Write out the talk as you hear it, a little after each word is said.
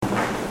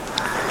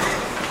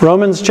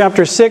Romans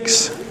chapter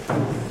 6,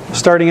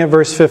 starting at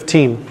verse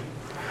 15.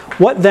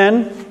 What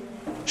then?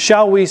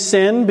 Shall we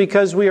sin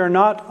because we are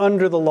not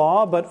under the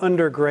law, but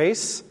under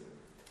grace?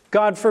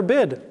 God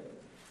forbid.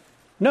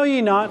 Know ye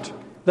not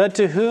that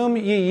to whom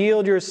ye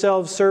yield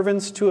yourselves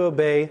servants to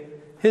obey,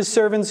 his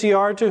servants ye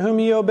are to whom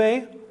ye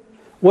obey?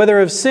 Whether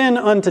of sin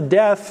unto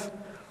death,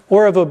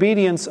 or of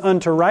obedience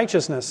unto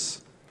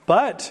righteousness.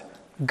 But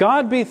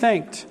God be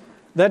thanked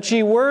that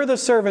ye were the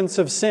servants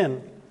of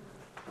sin,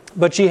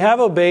 but ye have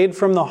obeyed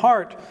from the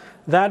heart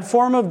that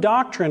form of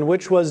doctrine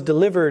which was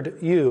delivered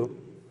you.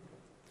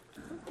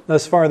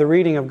 Thus far the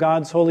reading of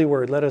God's holy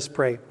word. Let us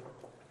pray.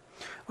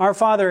 Our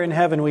Father in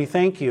heaven, we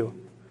thank you,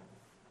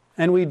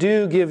 and we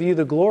do give you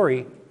the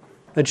glory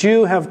that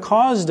you have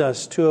caused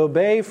us to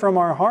obey from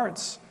our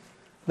hearts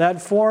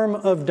that form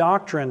of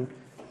doctrine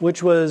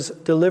which was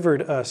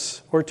delivered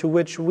us, or to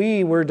which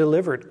we were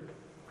delivered.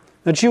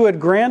 That you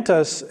would grant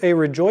us a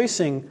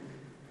rejoicing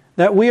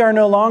that we are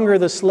no longer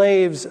the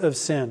slaves of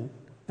sin,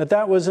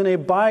 that was in a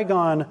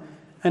bygone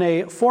and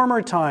a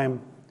former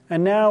time,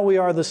 and now we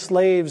are the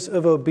slaves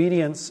of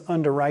obedience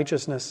unto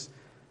righteousness.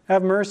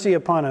 Have mercy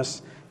upon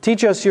us.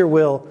 Teach us your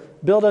will.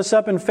 Build us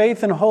up in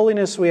faith and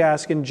holiness, we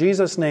ask in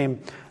Jesus'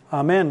 name.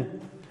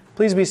 Amen.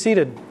 Please be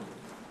seated.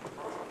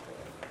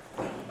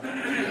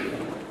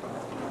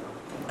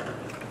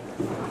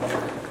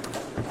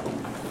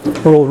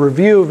 We'll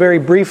review very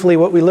briefly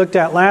what we looked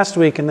at last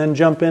week and then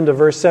jump into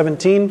verse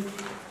 17.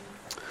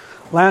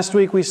 Last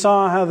week we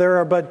saw how there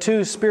are but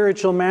two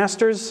spiritual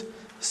masters,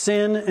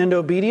 sin and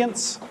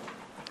obedience.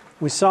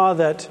 We saw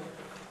that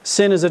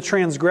sin is a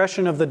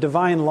transgression of the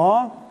divine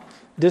law,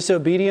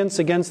 disobedience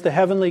against the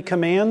heavenly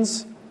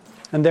commands,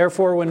 and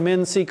therefore when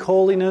men seek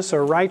holiness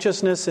or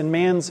righteousness in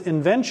man's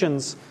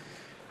inventions,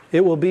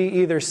 it will be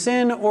either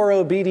sin or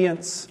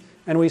obedience.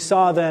 And we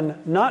saw then,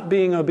 not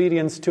being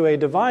obedience to a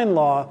divine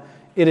law,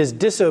 it is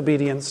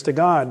disobedience to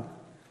God.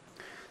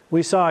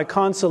 We saw a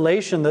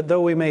consolation that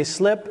though we may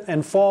slip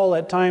and fall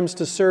at times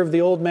to serve the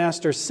old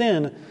master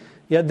sin,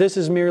 yet this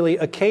is merely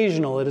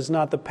occasional. It is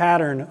not the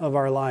pattern of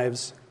our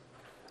lives.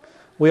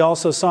 We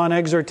also saw an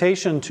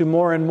exhortation to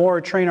more and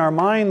more train our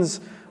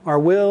minds, our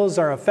wills,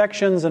 our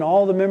affections, and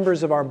all the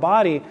members of our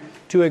body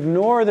to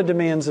ignore the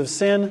demands of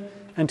sin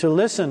and to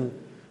listen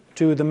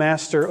to the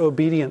master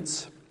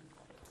obedience.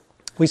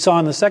 We saw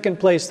in the second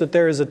place that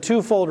there is a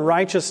twofold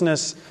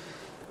righteousness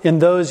in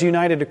those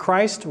united to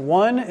Christ.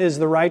 One is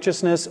the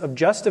righteousness of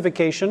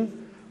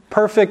justification,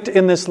 perfect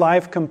in this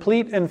life,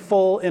 complete and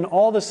full in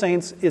all the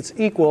saints. It's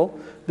equal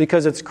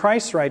because it's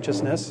Christ's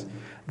righteousness.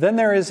 Then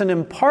there is an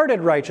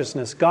imparted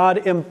righteousness.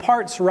 God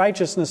imparts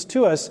righteousness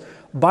to us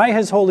by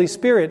His Holy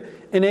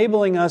Spirit,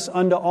 enabling us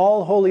unto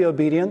all holy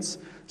obedience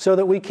so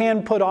that we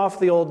can put off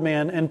the old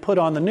man and put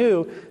on the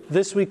new.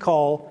 This we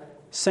call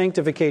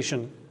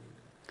sanctification.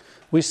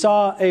 We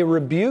saw a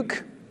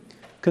rebuke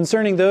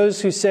concerning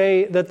those who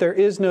say that there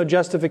is no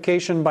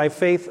justification by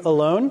faith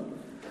alone.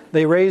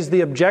 They raise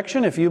the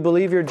objection, if you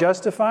believe you're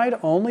justified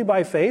only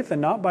by faith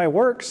and not by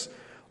works,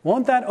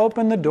 won't that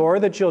open the door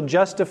that you'll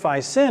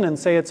justify sin and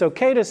say it's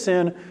okay to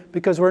sin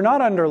because we're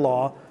not under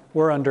law,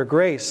 we're under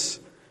grace?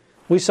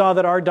 We saw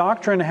that our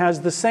doctrine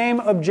has the same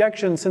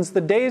objection. Since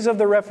the days of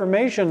the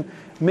Reformation,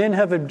 men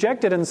have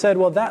objected and said,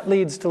 well, that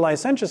leads to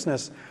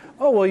licentiousness.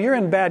 Oh, well, you're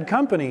in bad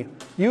company.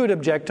 You would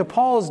object to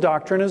Paul's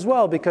doctrine as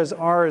well because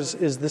ours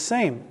is the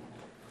same.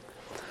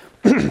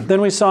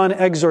 Then we saw an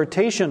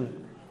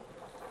exhortation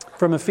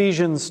from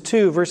Ephesians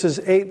 2, verses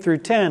 8 through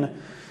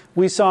 10.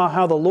 We saw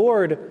how the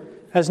Lord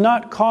has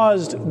not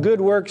caused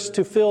good works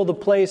to fill the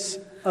place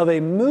of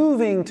a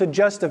moving to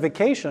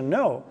justification.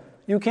 No,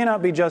 you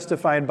cannot be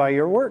justified by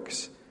your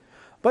works.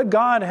 But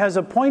God has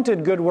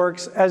appointed good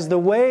works as the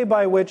way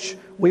by which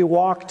we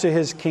walk to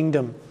His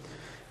kingdom.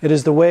 It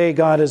is the way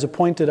God has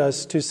appointed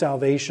us to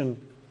salvation.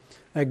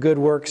 That good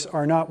works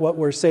are not what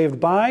we're saved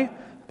by,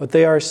 but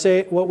they are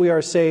what we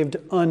are saved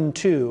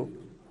unto.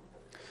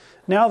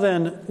 Now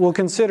then, we'll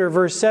consider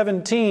verse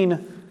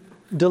 17,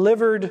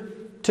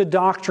 delivered to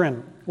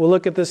doctrine. We'll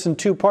look at this in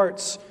two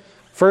parts.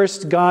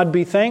 First, God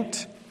be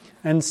thanked,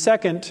 and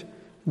second,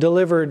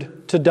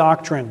 delivered to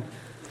doctrine.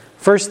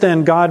 First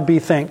then, God be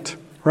thanked.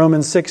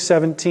 Romans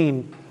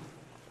 6:17.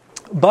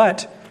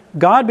 But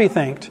God be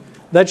thanked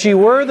that ye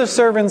were the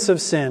servants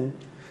of sin,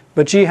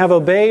 but ye have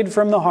obeyed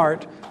from the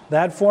heart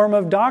that form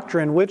of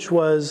doctrine which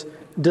was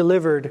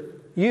delivered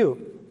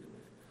you.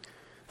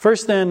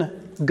 First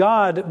then,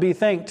 God be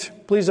thanked.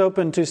 Please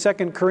open to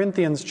 2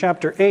 Corinthians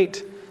chapter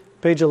 8,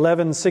 page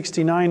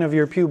 1169 of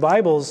your pew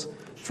Bibles,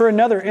 for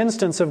another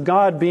instance of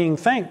God being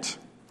thanked.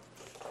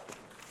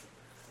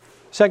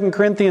 2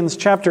 Corinthians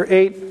chapter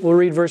 8, we'll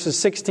read verses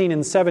 16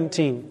 and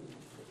 17.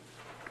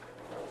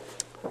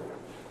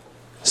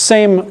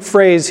 Same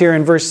phrase here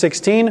in verse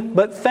 16.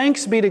 But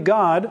thanks be to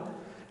God,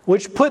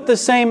 which put the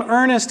same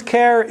earnest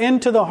care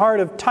into the heart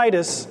of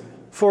Titus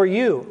for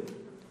you.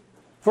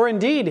 For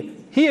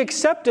indeed, he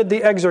accepted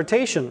the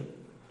exhortation,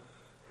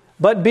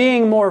 but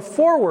being more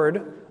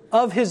forward,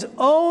 of his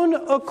own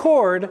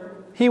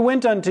accord he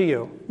went unto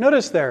you.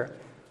 Notice there,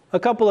 a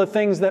couple of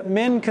things that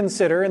men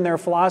consider in their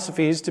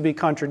philosophies to be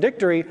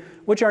contradictory,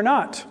 which are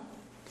not.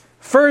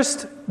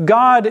 First,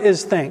 God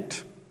is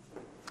thanked.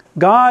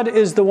 God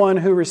is the one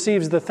who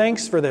receives the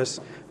thanks for this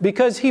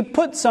because he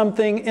put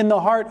something in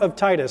the heart of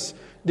Titus.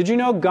 Did you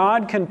know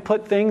God can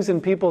put things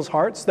in people's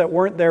hearts that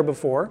weren't there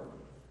before?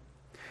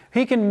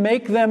 He can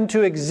make them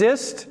to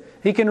exist.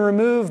 He can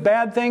remove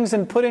bad things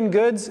and put in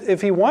goods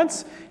if he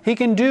wants. He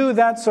can do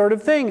that sort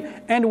of thing.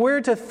 And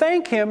we're to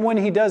thank him when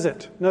he does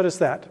it. Notice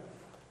that.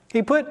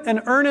 He put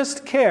an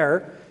earnest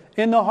care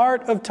in the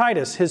heart of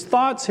Titus. His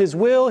thoughts, his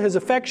will, his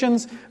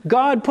affections.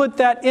 God put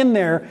that in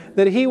there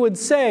that he would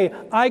say,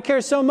 I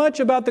care so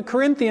much about the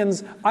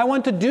Corinthians. I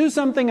want to do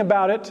something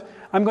about it.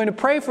 I'm going to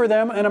pray for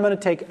them and I'm going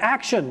to take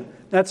action.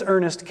 That's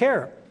earnest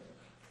care.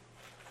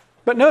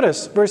 But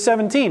notice, verse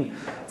 17.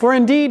 For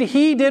indeed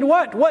he did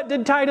what? What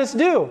did Titus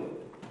do?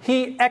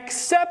 He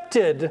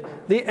accepted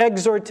the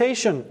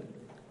exhortation.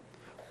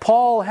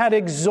 Paul had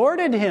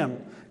exhorted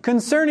him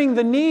concerning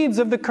the needs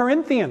of the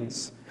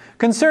Corinthians,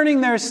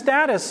 concerning their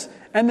status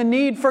and the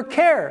need for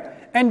care.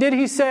 And did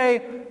he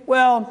say,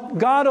 well,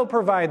 God will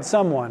provide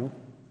someone?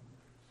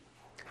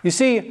 You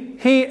see,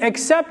 he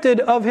accepted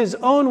of his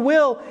own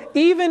will.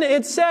 Even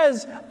it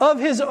says, of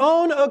his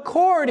own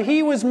accord,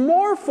 he was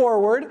more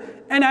forward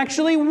and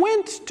actually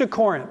went to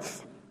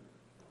Corinth.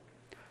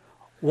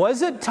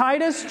 Was it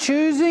Titus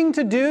choosing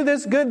to do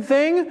this good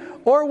thing,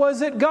 or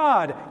was it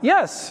God?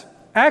 Yes,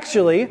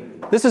 actually,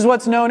 this is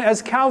what's known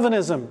as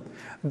Calvinism.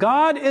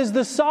 God is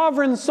the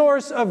sovereign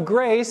source of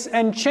grace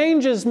and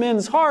changes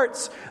men's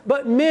hearts,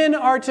 but men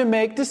are to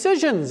make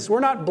decisions. We're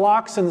not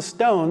blocks and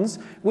stones.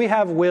 We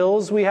have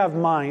wills, we have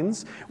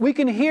minds. We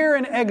can hear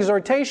an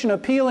exhortation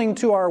appealing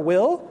to our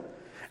will,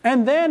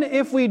 and then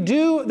if we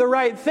do the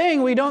right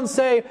thing, we don't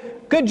say,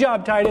 good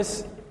job,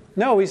 Titus.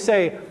 No, we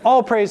say,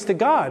 all praise to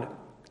God.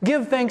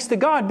 Give thanks to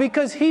God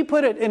because he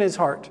put it in his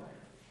heart.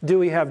 Do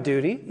we have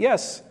duty?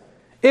 Yes.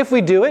 If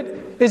we do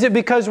it, is it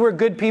because we're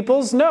good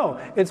peoples? No.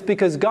 It's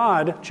because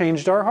God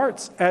changed our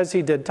hearts as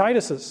he did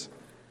Titus's.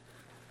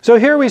 So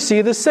here we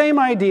see the same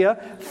idea.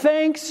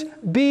 Thanks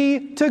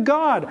be to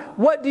God.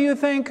 What do you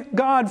thank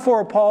God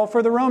for, Paul,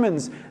 for the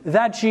Romans?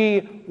 That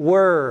ye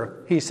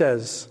were, he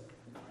says.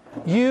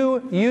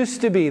 You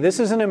used to be. This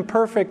is an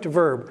imperfect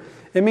verb.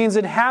 It means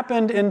it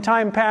happened in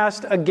time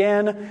past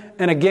again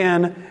and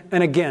again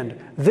and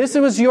again. This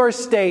was your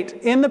state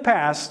in the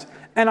past,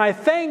 and I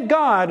thank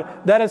God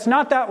that it's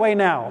not that way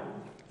now.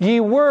 Ye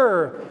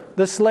were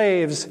the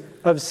slaves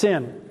of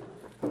sin.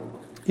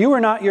 You were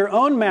not your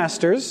own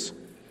masters.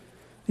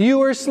 You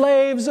were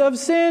slaves of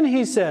sin,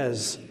 he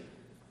says.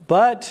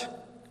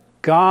 But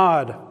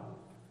God.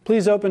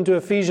 Please open to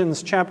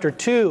Ephesians chapter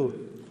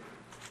 2.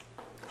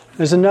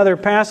 There's another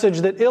passage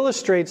that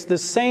illustrates the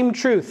same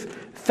truth.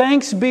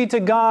 Thanks be to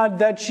God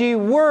that ye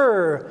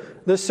were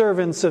the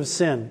servants of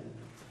sin.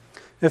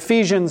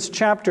 Ephesians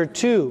chapter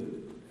 2,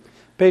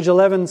 page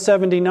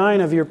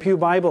 1179 of your Pew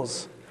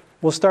Bibles.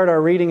 We'll start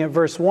our reading at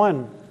verse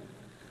 1.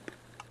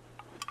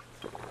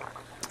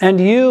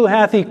 And you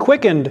hath he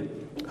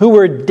quickened, who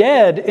were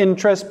dead in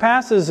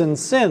trespasses and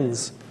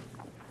sins,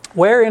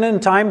 wherein in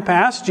time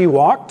past ye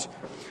walked,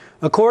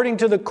 according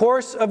to the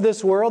course of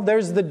this world.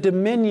 There's the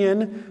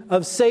dominion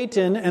of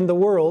Satan and the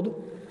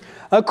world.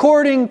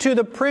 According to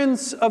the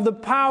prince of the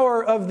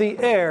power of the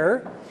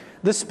air,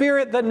 the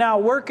spirit that now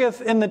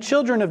worketh in the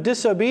children of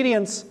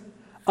disobedience,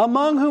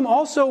 among whom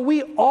also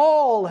we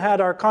all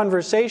had our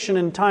conversation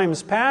in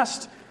times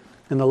past,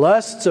 in the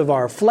lusts of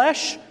our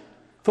flesh,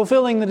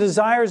 fulfilling the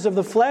desires of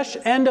the flesh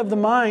and of the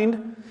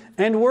mind,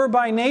 and were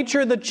by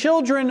nature the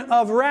children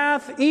of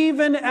wrath,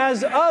 even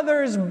as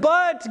others.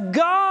 But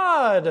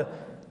God,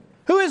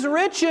 who is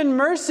rich in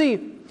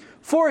mercy,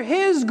 for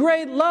his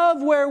great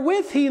love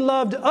wherewith he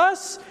loved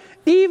us,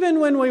 even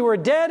when we were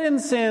dead in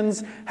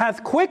sins,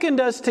 hath quickened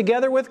us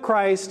together with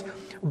Christ.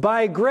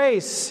 By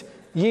grace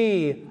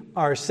ye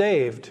are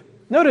saved.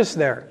 Notice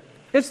there,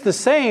 it's the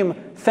same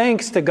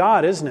thanks to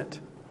God, isn't it?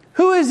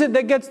 Who is it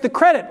that gets the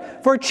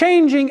credit for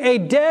changing a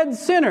dead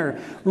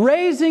sinner,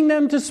 raising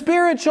them to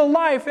spiritual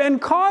life,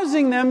 and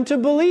causing them to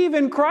believe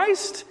in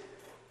Christ?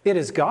 It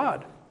is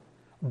God.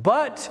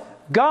 But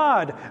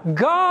God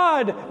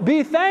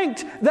be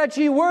thanked that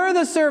ye were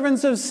the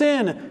servants of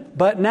sin.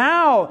 But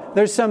now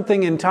there's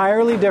something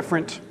entirely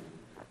different.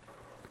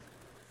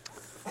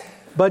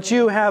 But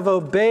you have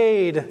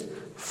obeyed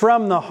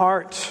from the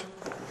heart.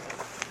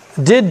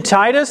 Did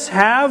Titus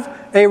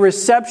have a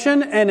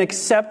reception and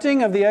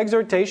accepting of the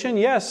exhortation?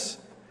 Yes.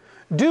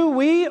 Do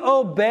we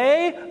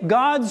obey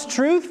God's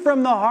truth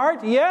from the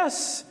heart?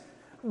 Yes.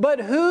 But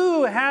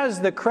who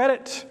has the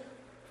credit?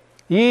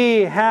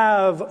 Ye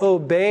have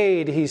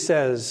obeyed, he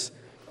says.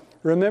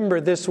 Remember,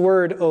 this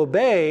word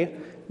obey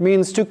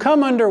means to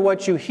come under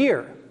what you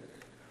hear.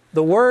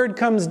 The word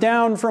comes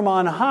down from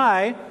on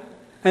high,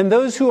 and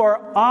those who are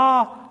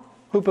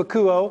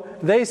hupakuo,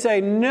 they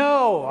say,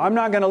 no, I'm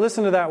not going to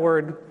listen to that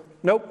word.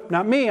 Nope,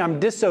 not me, I'm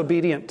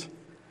disobedient.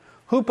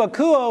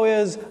 Hupakuo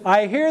is,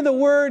 I hear the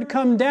word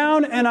come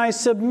down and I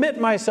submit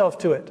myself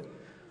to it.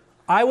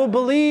 I will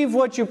believe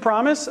what you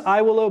promise.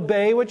 I will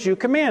obey what you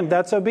command.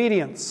 That's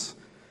obedience.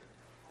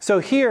 So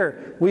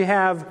here we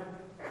have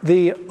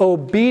the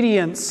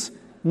obedience,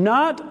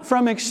 not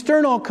from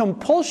external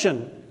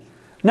compulsion,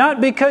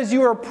 not because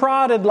you are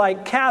prodded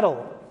like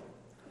cattle,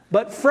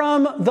 but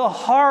from the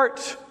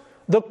heart,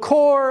 the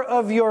core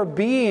of your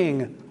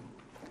being.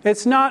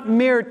 It's not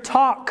mere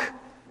talk.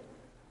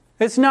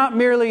 It's not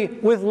merely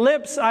with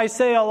lips I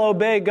say I'll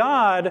obey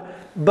God,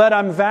 but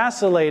I'm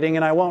vacillating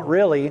and I won't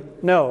really.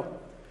 No.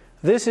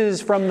 This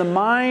is from the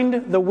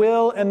mind, the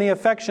will, and the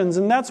affections,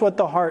 and that's what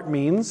the heart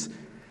means.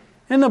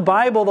 In the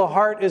Bible, the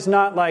heart is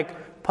not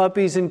like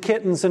puppies and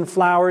kittens and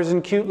flowers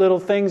and cute little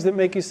things that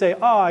make you say,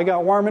 oh, I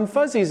got warm and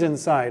fuzzies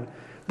inside.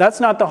 That's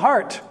not the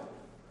heart.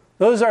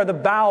 Those are the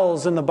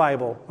bowels in the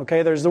Bible.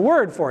 Okay, there's the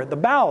word for it, the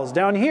bowels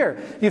down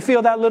here. You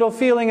feel that little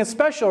feeling is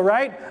special,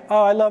 right?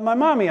 Oh, I love my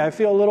mommy. I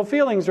feel little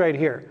feelings right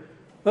here.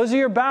 Those are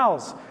your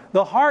bowels.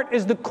 The heart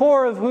is the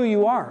core of who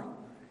you are.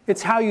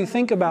 It's how you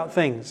think about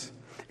things.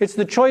 It's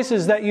the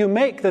choices that you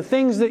make, the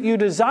things that you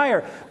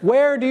desire.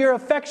 Where do your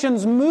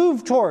affections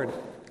move toward?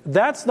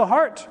 That's the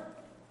heart.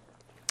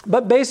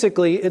 But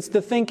basically, it's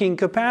the thinking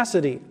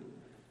capacity,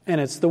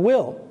 and it's the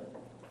will.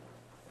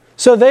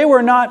 So they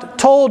were not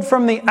told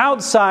from the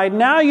outside,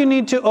 now you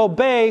need to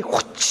obey,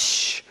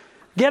 whoosh,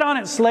 get on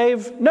it,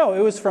 slave. No, it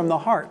was from the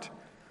heart,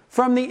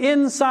 from the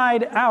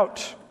inside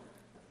out.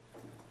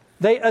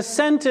 They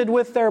assented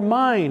with their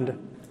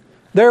mind.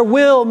 Their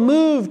will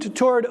moved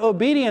toward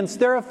obedience.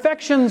 Their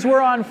affections were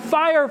on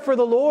fire for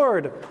the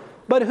Lord.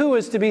 But who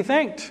was to be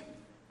thanked?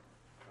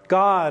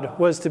 God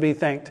was to be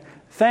thanked.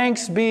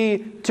 Thanks be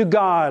to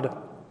God.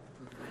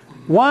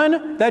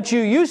 One, that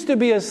you used to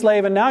be a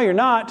slave and now you're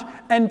not.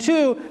 And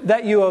two,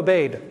 that you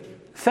obeyed.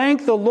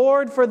 Thank the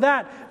Lord for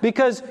that,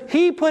 because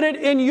He put it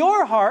in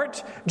your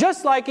heart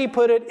just like He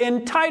put it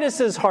in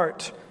Titus's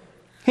heart.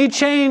 He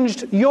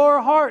changed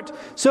your heart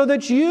so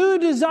that you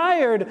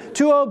desired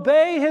to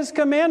obey His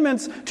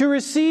commandments, to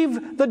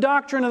receive the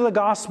doctrine of the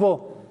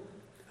gospel.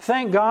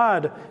 Thank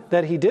God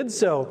that He did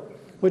so,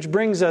 which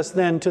brings us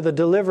then to the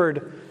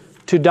delivered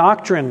to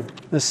doctrine,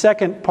 the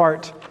second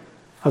part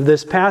of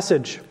this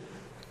passage.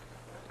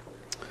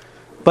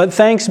 But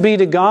thanks be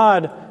to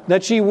God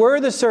that ye were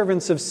the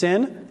servants of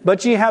sin,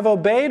 but ye have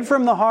obeyed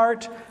from the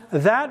heart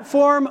that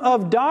form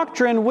of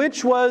doctrine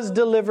which was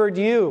delivered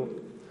you.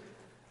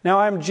 Now,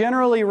 I'm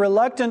generally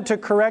reluctant to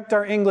correct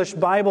our English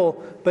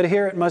Bible, but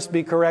here it must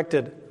be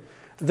corrected.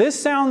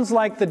 This sounds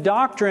like the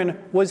doctrine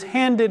was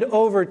handed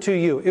over to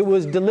you. It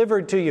was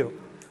delivered to you.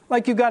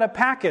 Like you got a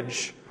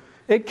package.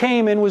 It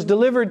came and was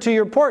delivered to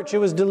your porch. It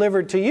was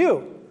delivered to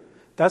you.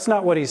 That's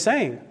not what he's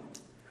saying.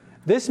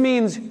 This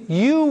means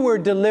you were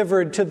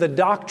delivered to the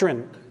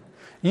doctrine.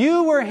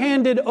 You were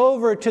handed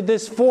over to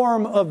this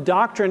form of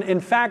doctrine. In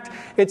fact,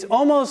 it's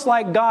almost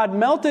like God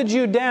melted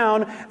you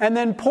down and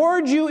then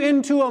poured you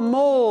into a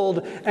mold,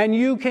 and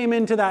you came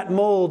into that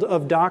mold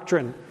of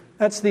doctrine.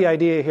 That's the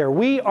idea here.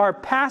 We are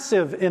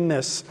passive in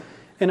this,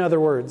 in other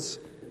words.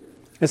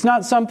 It's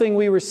not something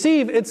we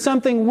receive, it's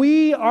something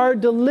we are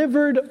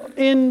delivered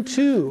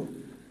into.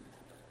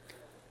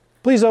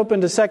 Please open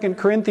to 2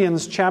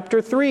 Corinthians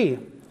chapter 3.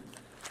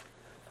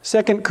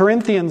 2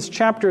 Corinthians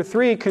chapter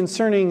 3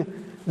 concerning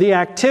the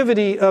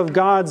activity of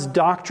God's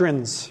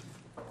doctrines.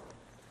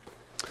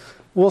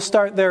 We'll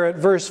start there at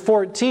verse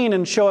 14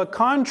 and show a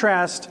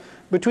contrast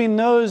between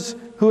those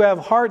who have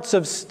hearts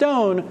of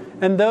stone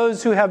and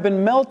those who have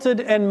been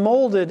melted and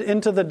molded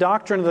into the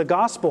doctrine of the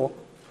gospel.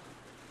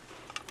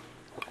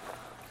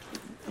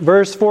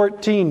 Verse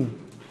 14.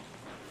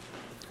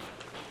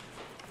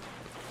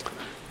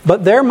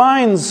 But their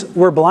minds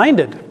were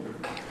blinded.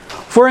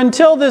 For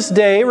until this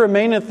day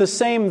remaineth the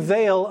same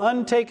veil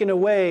untaken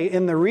away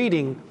in the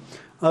reading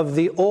of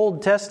the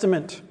Old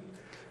Testament,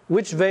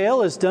 which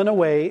veil is done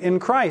away in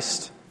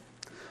Christ.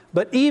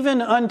 But even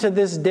unto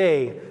this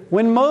day,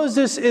 when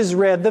Moses is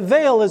read, the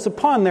veil is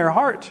upon their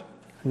heart.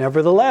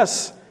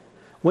 Nevertheless,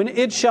 when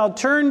it shall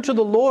turn to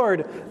the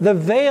Lord, the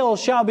veil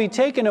shall be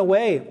taken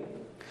away.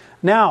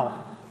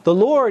 Now, the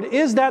Lord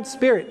is that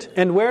Spirit,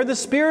 and where the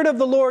Spirit of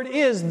the Lord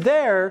is,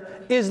 there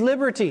is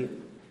liberty.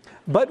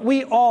 But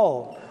we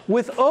all,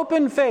 with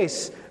open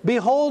face,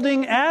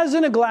 beholding as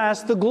in a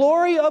glass the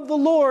glory of the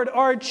Lord,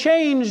 are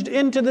changed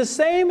into the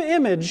same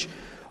image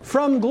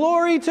from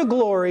glory to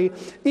glory,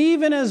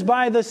 even as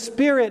by the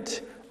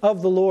Spirit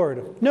of the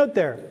Lord. Note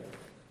there,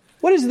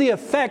 what is the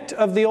effect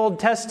of the Old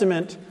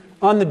Testament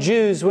on the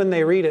Jews when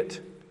they read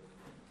it?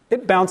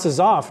 It bounces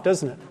off,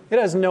 doesn't it? It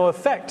has no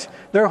effect.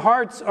 Their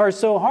hearts are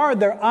so hard,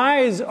 their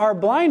eyes are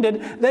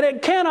blinded, that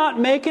it cannot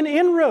make an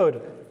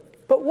inroad.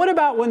 But what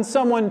about when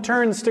someone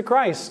turns to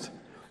Christ?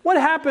 What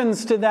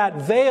happens to that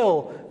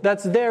veil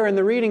that's there in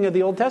the reading of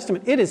the Old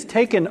Testament? It is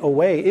taken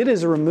away. It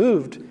is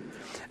removed.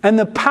 And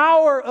the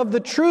power of the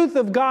truth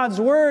of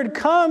God's Word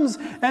comes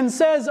and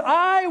says,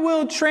 I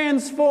will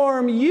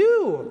transform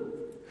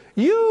you.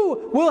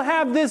 You will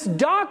have this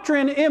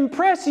doctrine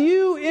impress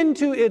you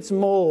into its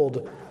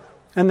mold.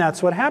 And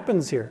that's what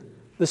happens here.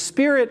 the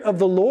Spirit of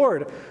the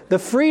Lord. The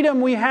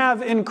freedom we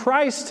have in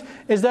Christ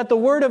is that the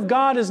Word of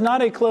God is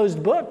not a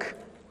closed book.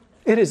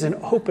 It is an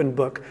open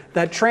book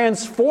that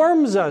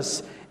transforms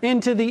us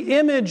into the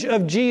image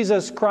of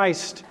Jesus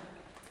Christ.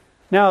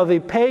 Now, the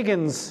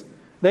pagans,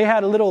 they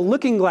had a little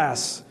looking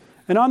glass.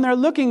 And on their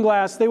looking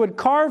glass, they would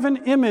carve an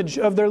image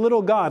of their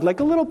little god,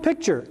 like a little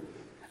picture.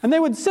 And they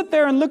would sit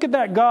there and look at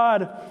that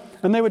god,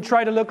 and they would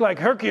try to look like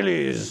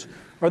Hercules,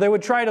 or they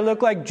would try to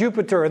look like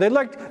Jupiter. They'd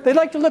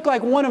like to look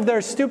like one of their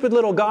stupid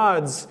little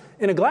gods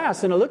in a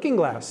glass, in a looking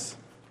glass.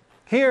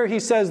 Here he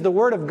says the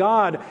Word of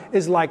God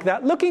is like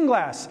that looking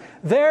glass.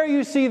 There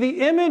you see the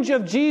image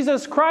of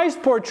Jesus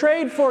Christ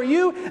portrayed for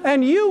you,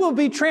 and you will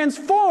be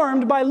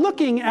transformed by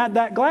looking at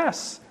that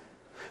glass.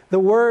 The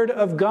Word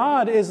of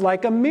God is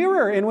like a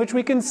mirror in which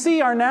we can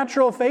see our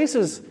natural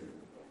faces.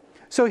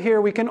 So here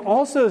we can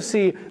also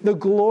see the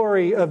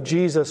glory of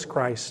Jesus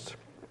Christ,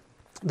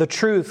 the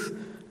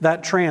truth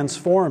that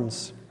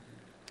transforms.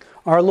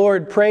 Our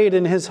Lord prayed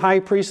in His high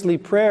priestly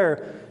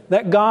prayer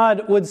that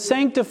God would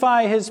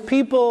sanctify His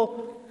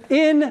people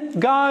in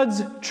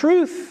God's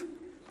truth.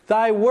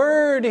 Thy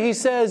word, He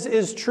says,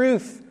 is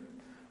truth.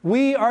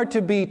 We are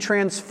to be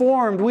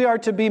transformed. We are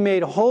to be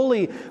made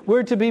holy.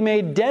 We're to be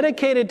made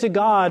dedicated to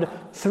God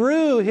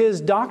through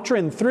His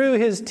doctrine, through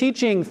His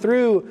teaching,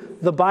 through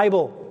the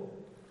Bible.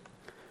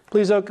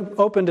 Please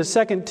open to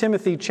 2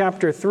 Timothy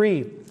chapter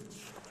 3.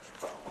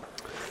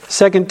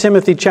 2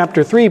 Timothy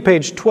chapter 3,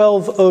 page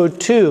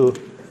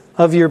 1202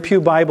 of your pew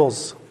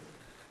Bibles.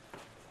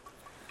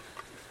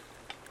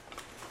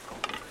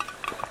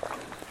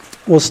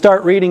 We'll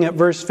start reading at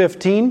verse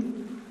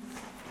 15.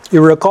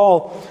 You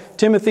recall,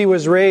 Timothy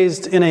was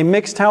raised in a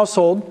mixed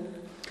household.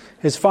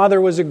 His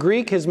father was a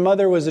Greek, his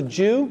mother was a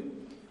Jew,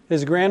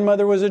 his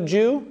grandmother was a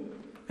Jew,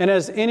 and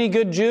as any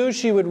good Jew,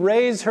 she would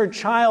raise her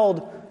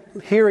child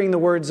hearing the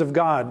words of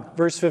God.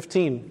 Verse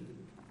 15.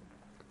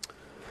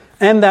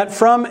 And that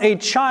from a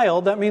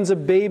child, that means a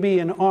baby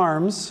in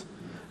arms,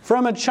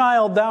 from a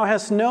child thou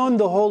hast known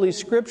the Holy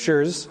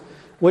Scriptures,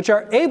 which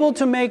are able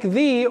to make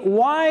thee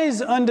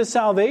wise unto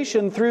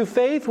salvation through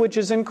faith which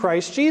is in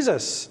Christ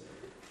Jesus.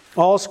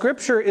 All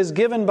Scripture is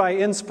given by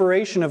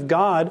inspiration of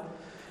God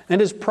and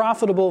is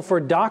profitable for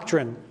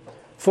doctrine,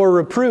 for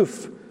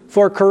reproof,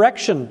 for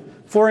correction,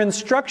 for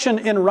instruction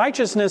in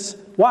righteousness.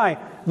 Why?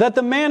 That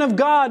the man of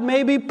God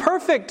may be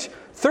perfect,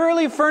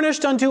 thoroughly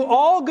furnished unto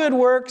all good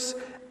works,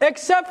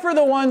 except for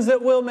the ones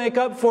that will make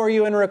up for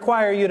you and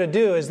require you to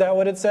do. Is that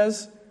what it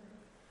says?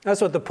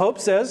 That's what the Pope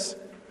says.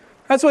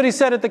 That's what he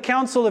said at the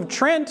Council of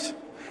Trent.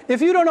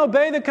 If you don't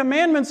obey the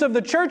commandments of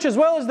the church as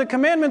well as the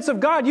commandments of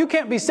God, you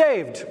can't be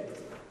saved.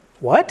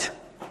 What?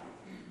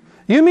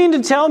 You mean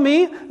to tell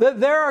me that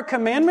there are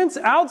commandments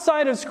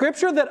outside of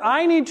Scripture that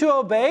I need to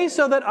obey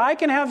so that I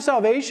can have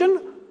salvation?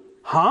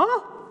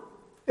 Huh?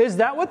 Is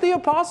that what the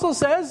apostle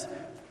says?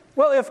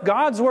 Well, if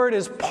God's word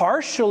is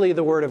partially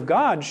the word of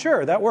God,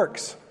 sure, that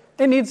works.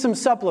 It needs some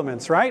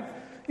supplements, right?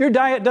 Your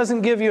diet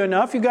doesn't give you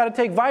enough. You've got to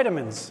take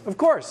vitamins, of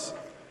course.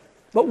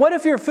 But what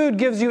if your food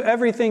gives you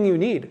everything you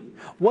need?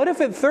 What if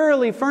it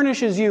thoroughly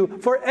furnishes you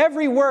for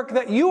every work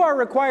that you are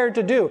required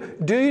to do?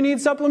 Do you need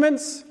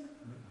supplements?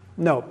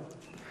 No.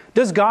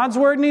 Does God's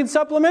word need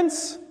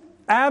supplements?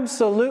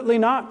 Absolutely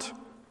not.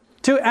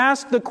 To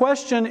ask the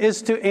question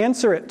is to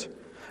answer it.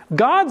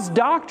 God's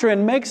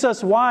doctrine makes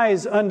us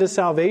wise unto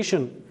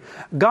salvation.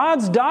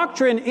 God's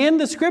doctrine in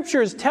the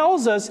Scriptures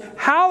tells us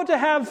how to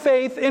have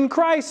faith in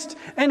Christ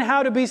and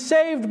how to be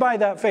saved by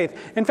that faith.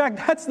 In fact,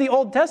 that's the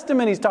Old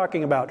Testament he's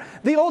talking about.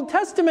 The Old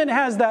Testament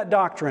has that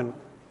doctrine.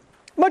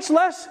 Much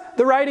less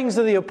the writings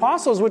of the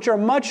apostles, which are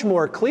much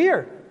more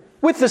clear,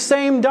 with the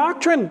same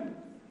doctrine.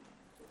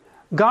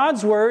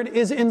 God's word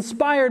is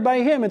inspired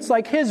by Him. It's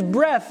like His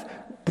breath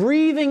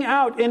breathing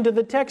out into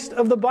the text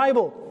of the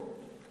Bible.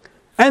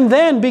 And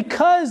then,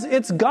 because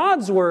it's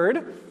God's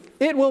word,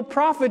 it will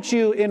profit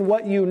you in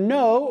what you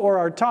know or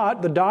are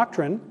taught, the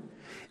doctrine.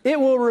 It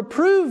will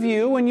reprove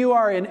you when you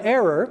are in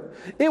error.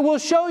 It will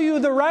show you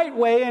the right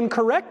way and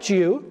correct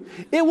you.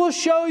 It will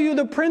show you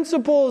the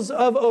principles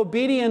of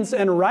obedience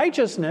and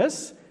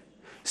righteousness,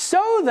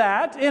 so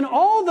that in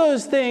all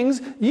those things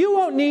you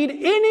won't need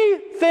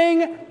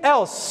anything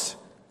else.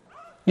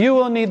 You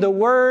will need the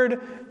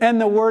Word and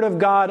the Word of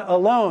God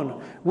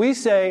alone. We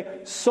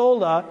say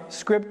sola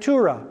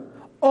scriptura.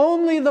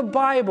 Only the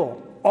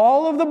Bible.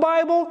 All of the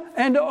Bible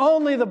and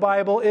only the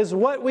Bible is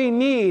what we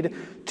need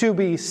to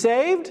be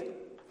saved,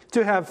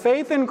 to have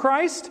faith in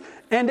Christ,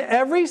 and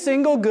every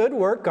single good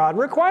work God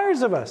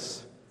requires of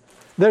us.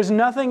 There's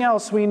nothing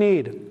else we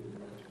need.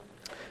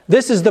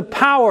 This is the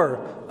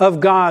power of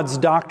God's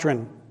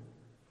doctrine.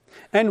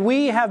 And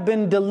we have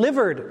been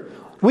delivered.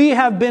 We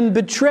have been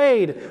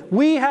betrayed.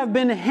 We have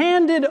been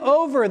handed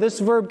over. This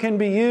verb can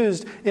be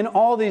used in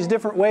all these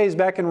different ways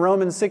back in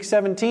Romans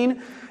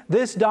 6:17.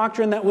 This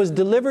doctrine that was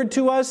delivered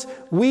to us,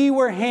 we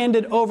were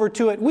handed over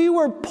to it. We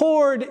were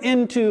poured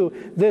into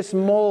this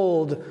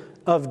mold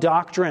of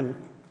doctrine.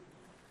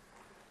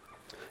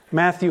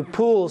 Matthew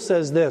Poole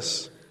says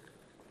this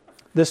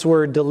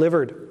word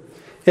delivered.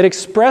 It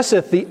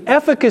expresseth the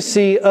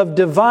efficacy of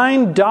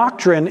divine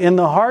doctrine in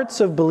the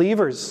hearts of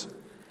believers.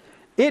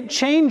 It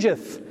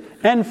changeth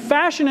and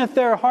fashioneth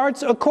their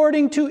hearts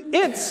according to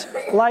its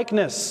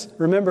likeness.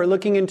 Remember,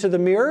 looking into the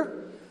mirror,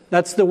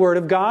 that's the Word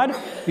of God.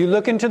 You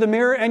look into the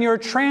mirror and you're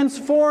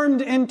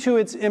transformed into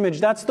its image.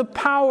 That's the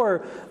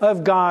power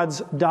of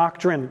God's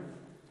doctrine.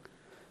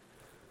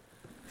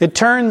 It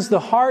turns the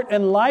heart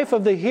and life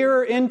of the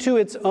hearer into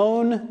its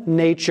own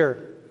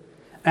nature,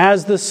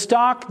 as the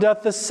stock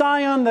doth the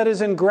scion that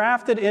is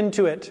engrafted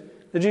into it.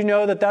 Did you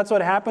know that that's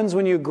what happens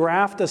when you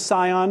graft a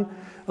scion?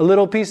 A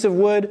little piece of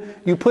wood,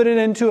 you put it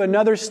into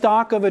another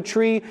stalk of a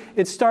tree,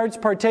 it starts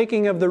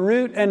partaking of the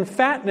root and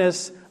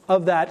fatness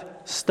of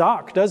that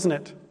stalk, doesn't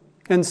it?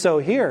 And so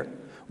here,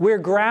 we're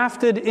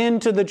grafted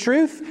into the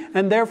truth,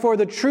 and therefore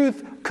the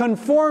truth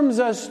conforms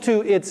us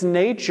to its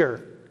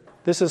nature.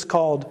 This is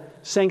called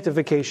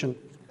sanctification.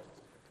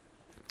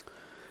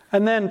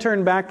 And then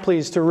turn back,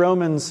 please, to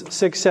Romans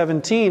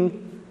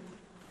 6:17.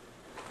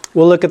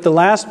 We'll look at the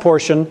last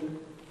portion.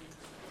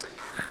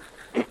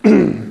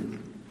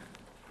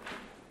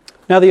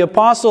 Now, the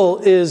apostle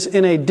is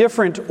in a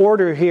different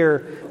order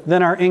here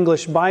than our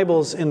English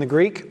Bibles in the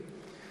Greek.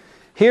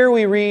 Here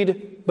we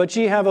read, "But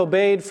ye have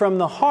obeyed from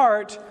the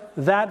heart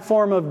that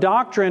form of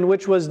doctrine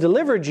which was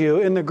delivered you."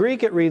 In the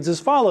Greek it reads as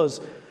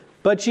follows,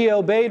 "But ye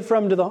obeyed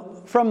from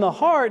the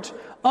heart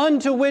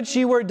unto which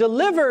ye were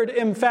delivered,"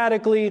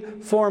 emphatically,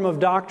 form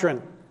of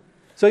doctrine.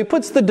 So he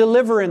puts the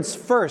deliverance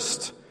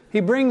first. He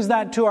brings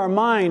that to our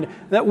mind,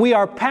 that we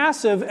are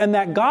passive and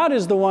that God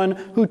is the one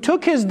who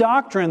took His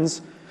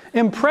doctrines,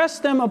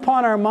 impressed them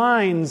upon our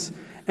minds,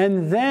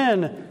 and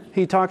then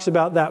he talks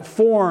about that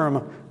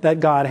form that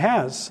God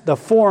has, the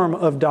form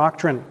of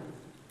doctrine.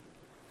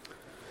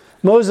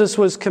 Moses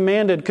was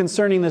commanded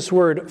concerning this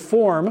word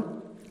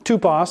form,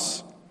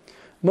 tupos.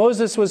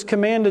 Moses was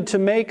commanded to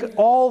make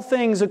all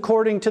things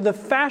according to the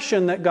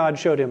fashion that God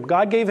showed him.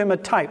 God gave him a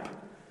type.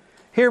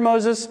 Here,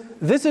 Moses,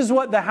 this is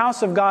what the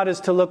house of God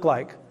is to look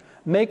like.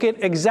 Make it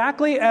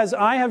exactly as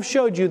I have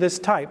showed you this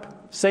type.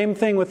 Same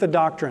thing with the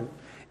doctrine.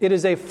 It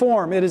is a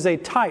form. It is a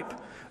type.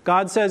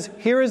 God says,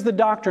 here is the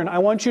doctrine. I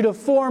want you to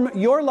form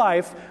your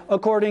life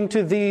according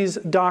to these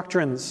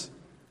doctrines.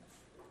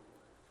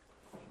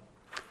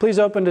 Please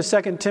open to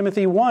 2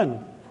 Timothy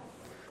 1.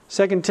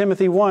 2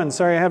 Timothy 1.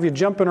 Sorry, I have you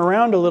jumping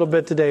around a little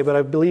bit today, but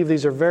I believe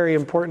these are very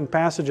important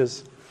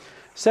passages.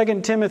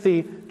 2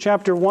 Timothy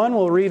chapter 1,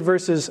 we'll read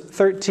verses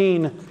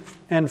 13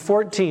 and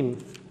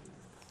 14.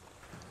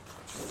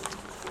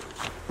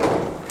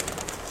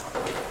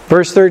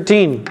 Verse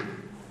 13.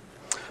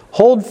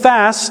 "Hold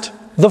fast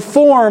the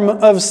form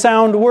of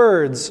sound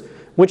words,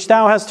 which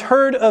thou hast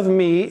heard of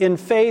me in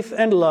faith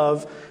and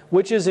love,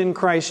 which is in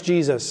Christ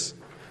Jesus.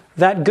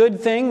 That good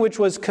thing which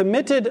was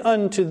committed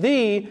unto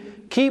thee,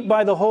 keep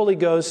by the Holy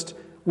Ghost,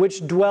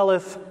 which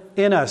dwelleth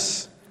in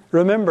us."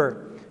 Remember,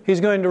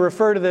 he's going to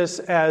refer to this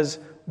as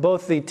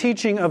both the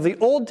teaching of the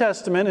Old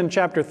Testament in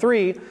chapter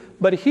 3,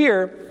 but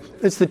here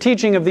it's the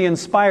teaching of the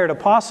inspired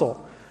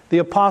apostle, the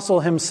apostle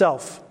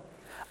himself.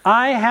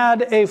 "I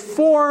had a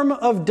form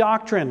of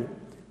doctrine."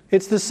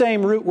 It's the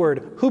same root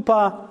word,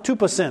 hupa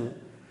tupasin.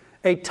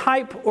 A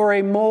type or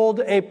a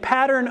mold, a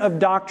pattern of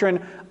doctrine.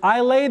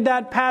 I laid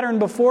that pattern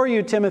before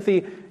you,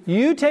 Timothy.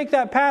 You take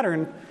that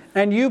pattern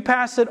and you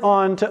pass it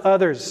on to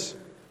others.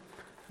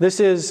 This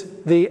is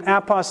the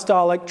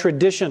apostolic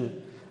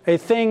tradition, a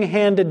thing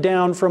handed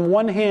down from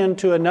one hand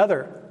to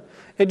another.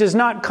 It does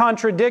not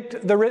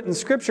contradict the written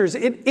scriptures.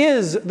 It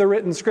is the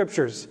written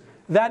scriptures.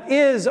 That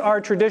is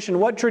our tradition.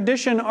 What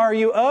tradition are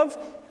you of?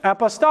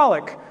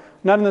 Apostolic.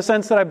 Not in the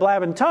sense that I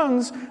blab in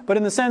tongues, but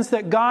in the sense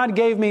that God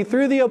gave me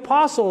through the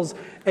apostles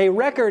a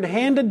record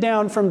handed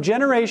down from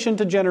generation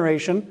to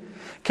generation,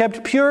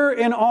 kept pure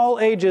in all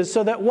ages,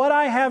 so that what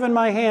I have in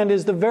my hand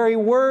is the very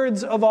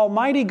words of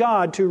Almighty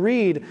God to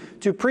read,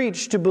 to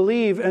preach, to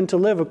believe, and to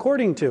live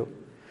according to.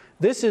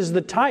 This is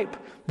the type.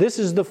 This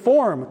is the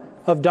form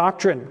of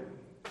doctrine.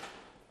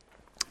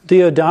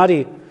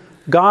 Diodati,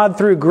 God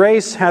through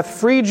grace hath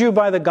freed you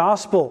by the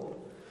gospel,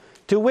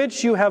 to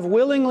which you have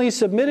willingly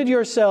submitted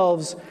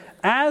yourselves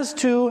as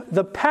to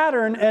the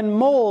pattern and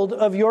mold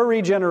of your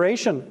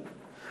regeneration,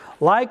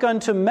 like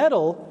unto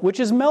metal which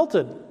is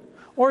melted,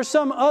 or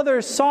some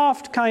other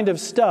soft kind of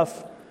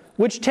stuff,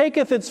 which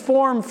taketh its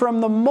form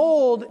from the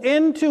mold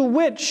into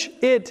which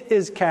it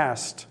is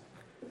cast.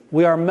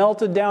 We are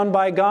melted down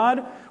by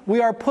God.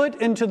 We are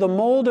put into the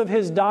mold of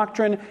His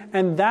doctrine,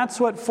 and that's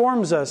what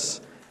forms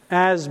us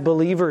as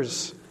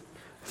believers.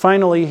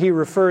 Finally, he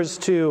refers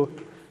to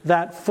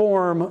that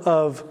form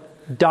of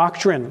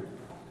doctrine.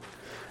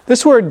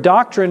 This word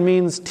doctrine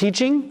means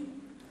teaching,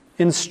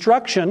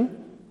 instruction,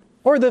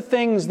 or the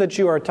things that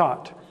you are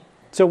taught.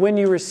 So when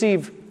you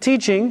receive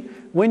teaching,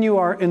 when you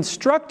are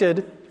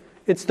instructed,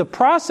 it's the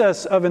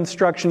process of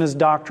instruction is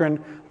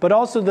doctrine, but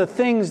also the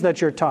things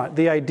that you're taught,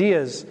 the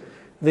ideas,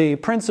 the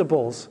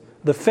principles,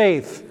 the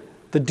faith,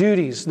 the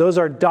duties. Those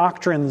are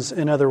doctrines,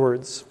 in other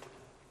words.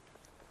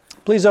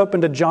 Please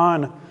open to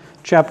John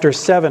chapter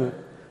 7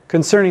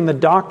 concerning the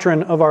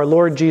doctrine of our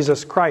Lord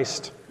Jesus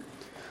Christ.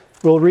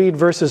 We'll read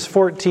verses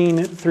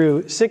 14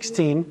 through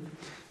 16.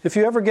 If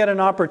you ever get an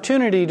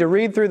opportunity to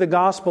read through the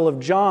Gospel of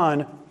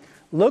John,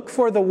 look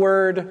for the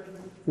word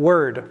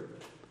 "word."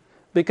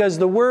 Because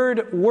the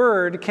word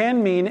 "word"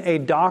 can mean a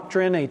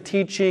doctrine, a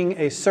teaching,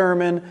 a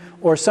sermon,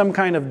 or some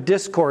kind of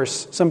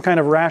discourse, some kind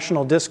of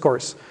rational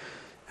discourse.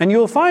 And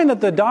you'll find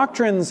that the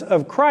doctrines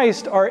of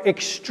Christ are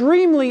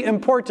extremely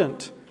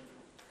important.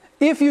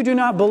 If you do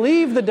not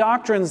believe the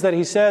doctrines that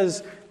He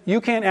says,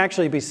 you can't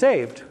actually be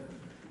saved.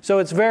 So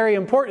it's very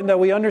important that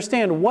we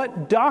understand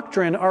what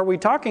doctrine are we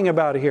talking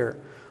about here.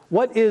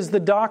 What is the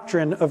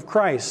doctrine of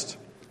Christ?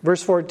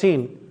 Verse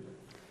 14.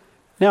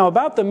 Now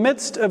about the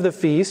midst of the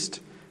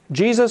feast,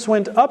 Jesus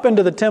went up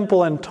into the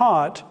temple and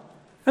taught,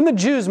 and the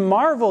Jews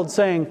marveled,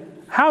 saying,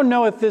 "How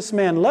knoweth this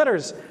man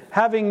letters,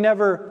 having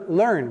never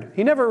learned?"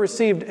 He never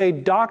received a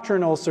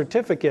doctrinal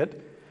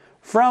certificate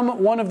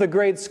from one of the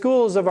great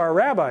schools of our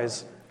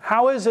rabbis.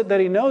 How is it that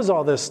he knows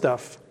all this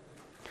stuff?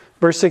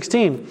 Verse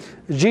 16,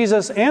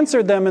 Jesus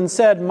answered them and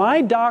said,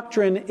 "My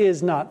doctrine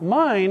is not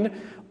mine,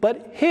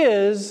 but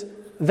His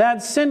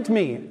that sent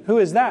me." Who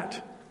is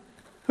that?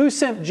 Who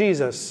sent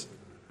Jesus?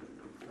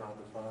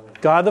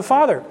 God the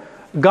Father.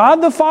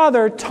 God the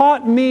Father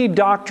taught me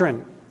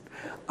doctrine.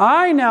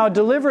 I now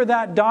deliver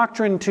that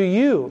doctrine to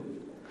you.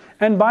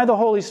 And by the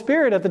Holy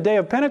Spirit at the day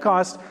of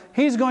Pentecost,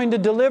 He's going to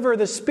deliver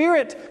the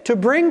Spirit to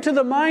bring to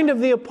the mind of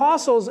the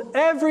apostles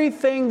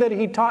everything that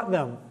He taught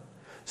them,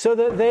 so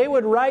that they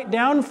would write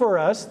down for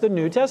us the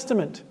New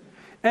Testament.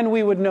 And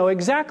we would know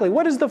exactly,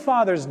 what is the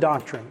Father's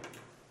doctrine?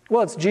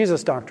 Well, it's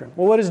Jesus' doctrine.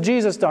 Well, what is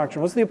Jesus'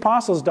 doctrine? What's the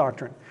apostles'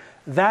 doctrine?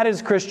 That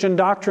is Christian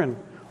doctrine.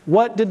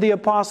 What did the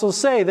apostles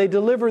say? They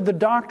delivered the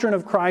doctrine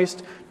of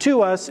Christ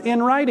to us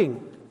in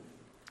writing.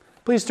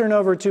 Please turn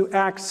over to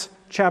Acts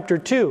chapter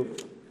 2.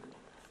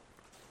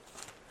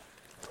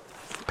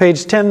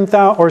 Page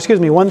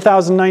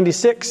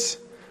 1096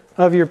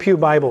 of your pew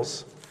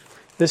Bibles.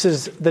 This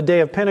is the day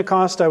of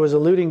Pentecost I was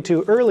alluding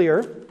to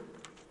earlier,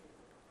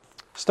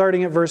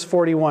 starting at verse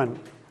 41.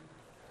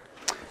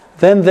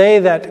 Then they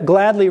that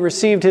gladly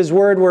received His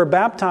word were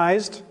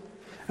baptized,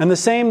 and the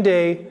same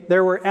day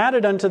there were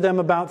added unto them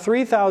about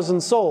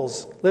 3,000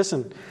 souls.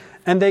 Listen.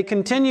 And they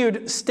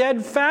continued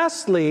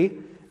steadfastly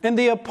in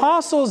the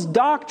apostles'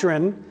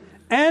 doctrine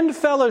and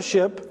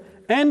fellowship,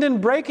 and in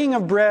breaking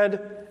of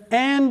bread,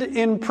 and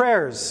in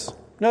prayers.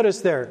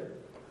 Notice there.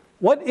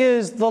 What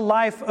is the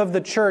life of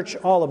the church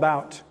all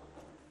about?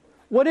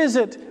 What is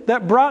it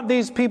that brought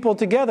these people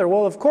together?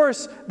 Well, of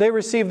course, they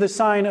received the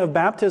sign of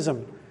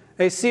baptism,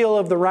 a seal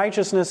of the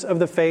righteousness of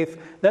the faith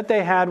that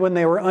they had when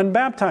they were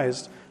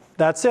unbaptized.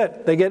 That's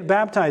it. They get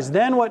baptized.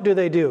 Then what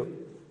do?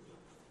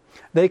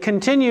 They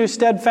continue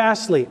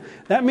steadfastly.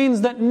 That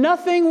means that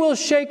nothing will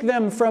shake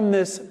them from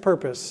this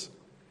purpose.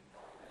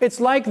 It's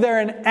like they're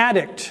an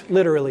addict,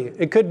 literally.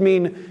 It could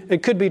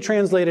be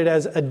translated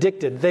as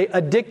addicted. They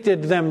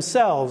addicted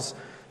themselves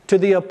to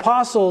the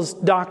apostles'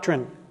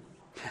 doctrine.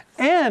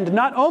 And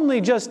not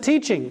only just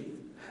teaching,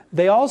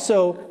 they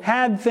also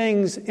had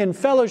things in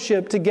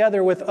fellowship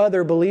together with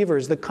other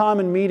believers, the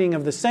common meeting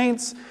of the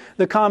saints,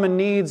 the common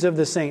needs of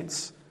the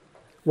saints.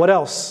 What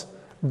else?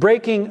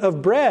 Breaking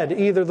of bread,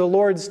 either the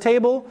Lord's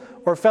table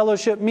or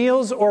fellowship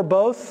meals or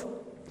both.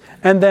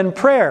 And then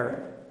prayer.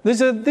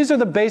 These are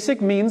the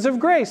basic means of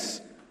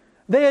grace.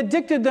 They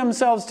addicted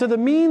themselves to the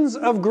means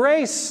of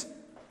grace.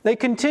 They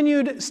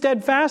continued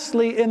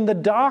steadfastly in the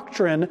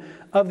doctrine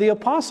of the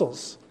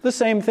apostles. The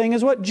same thing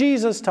as what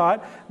Jesus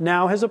taught.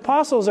 Now His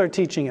apostles are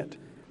teaching it.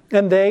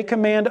 And they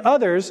command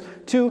others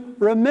to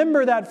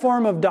remember that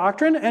form of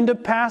doctrine and to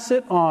pass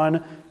it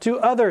on to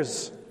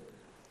others.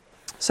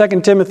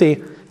 2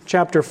 Timothy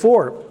chapter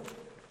 4.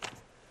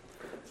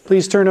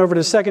 Please turn over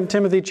to 2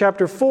 Timothy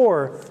chapter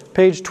 4,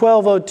 page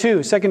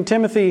 1202. 2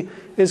 Timothy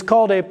is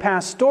called a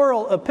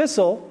pastoral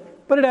epistle,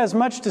 but it has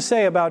much to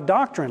say about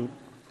doctrine.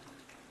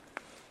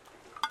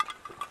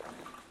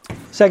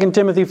 2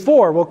 Timothy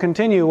 4, we'll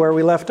continue where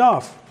we left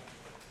off.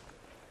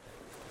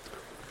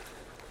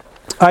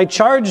 I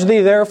charge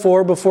thee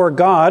therefore before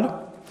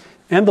God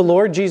and the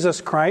Lord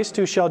Jesus Christ,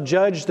 who shall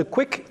judge the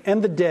quick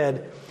and the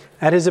dead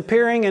at His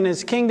appearing in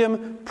His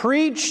kingdom,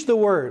 preach the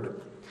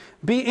word.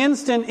 Be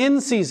instant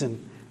in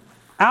season,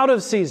 out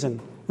of season,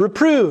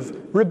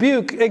 reprove,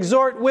 rebuke,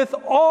 exhort with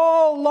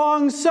all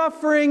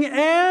long-suffering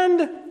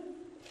and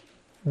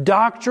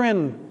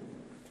doctrine.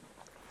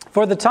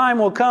 For the time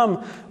will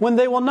come when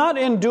they will not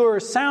endure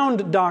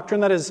sound doctrine,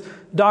 that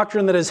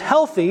is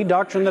healthy,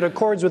 doctrine that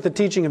accords with the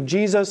teaching of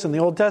Jesus and the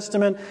Old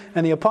Testament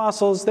and the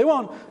apostles. They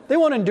won't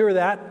endure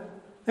that.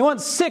 They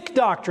want sick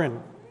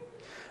doctrine.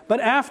 But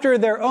after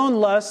their own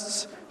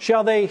lusts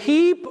shall they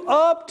heap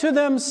up to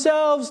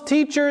themselves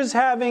teachers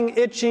having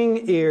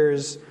itching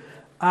ears.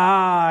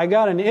 I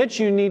got an itch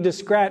you need to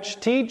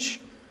scratch,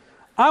 teach.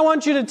 I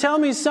want you to tell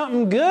me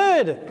something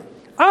good.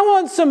 I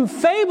want some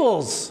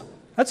fables.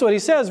 That's what he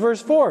says,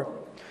 verse 4.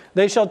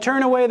 They shall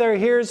turn away their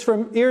ears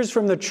from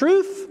the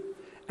truth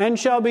and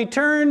shall be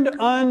turned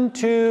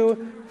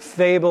unto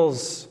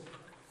fables.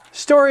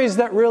 Stories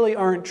that really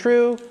aren't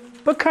true,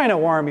 but kind of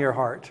warm your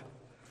heart.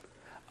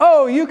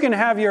 Oh, you can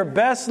have your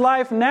best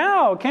life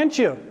now, can't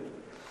you?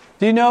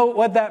 Do you know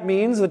what that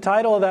means? The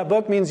title of that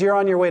book means you're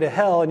on your way to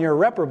hell and you're a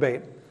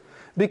reprobate.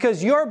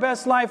 Because your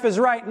best life is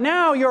right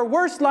now, your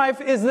worst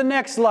life is the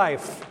next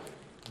life.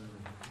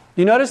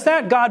 You notice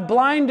that? God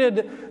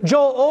blinded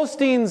Joel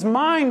Osteen's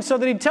mind so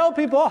that he'd tell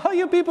people, all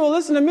you people who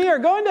listen to me are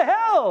going to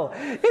hell.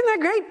 Isn't that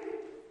great?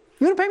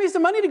 You want to pay me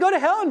some money to go to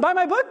hell and buy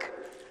my book?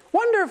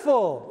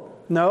 Wonderful.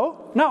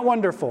 No, not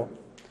wonderful.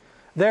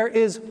 There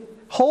is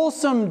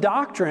wholesome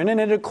doctrine, and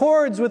it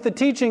accords with the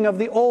teaching of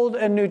the Old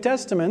and New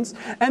Testaments.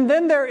 And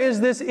then there is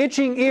this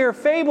itching ear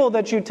fable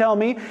that you tell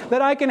me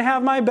that I can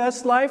have my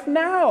best life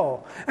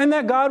now, and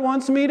that God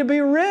wants me to be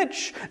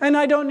rich, and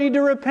I don't need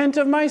to repent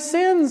of my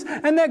sins,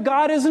 and that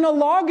God isn't a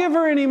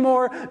lawgiver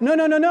anymore.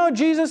 No.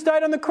 Jesus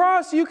died on the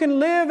cross. You can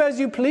live as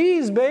you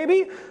please,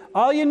 baby.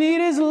 All you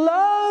need is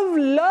love,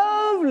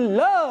 love,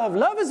 love.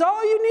 Love is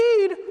all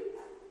you need.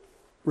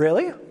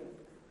 Really?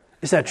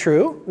 Is that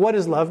true? What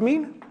does love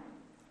mean?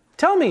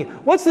 Tell me,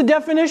 what's the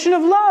definition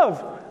of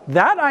love?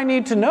 That I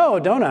need to know,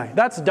 don't I?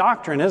 That's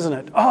doctrine, isn't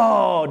it?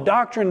 Oh,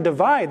 doctrine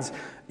divides.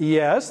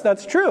 Yes,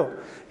 that's true.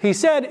 He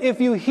said,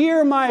 if you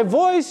hear my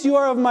voice, you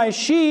are of my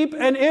sheep,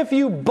 and if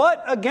you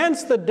butt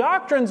against the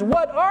doctrines,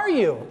 what are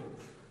you?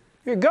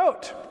 You're a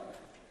goat.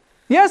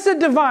 Yes, it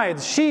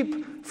divides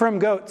sheep from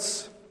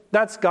goats.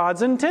 That's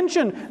God's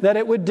intention, that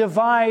it would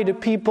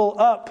divide people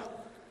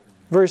up.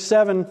 Verse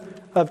 7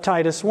 of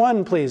Titus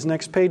 1, please.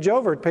 Next page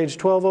over,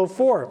 page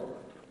 1204.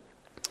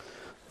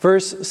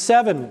 Verse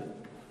 7,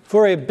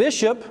 for a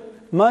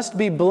bishop must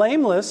be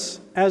blameless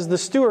as the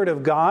steward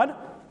of God,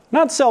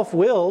 not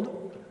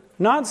self-willed,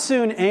 not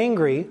soon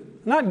angry,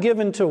 not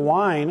given to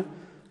wine,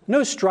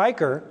 no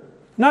striker,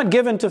 not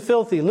given to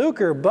filthy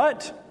lucre,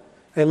 but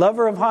a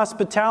lover of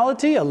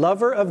hospitality, a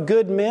lover of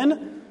good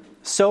men,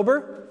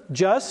 sober,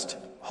 just,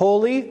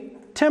 holy,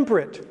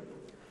 temperate.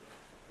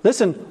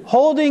 Listen,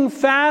 holding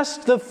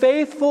fast the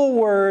faithful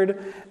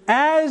word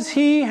as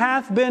he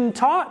hath been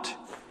taught,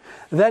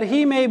 that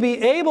he may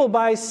be able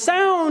by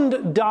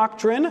sound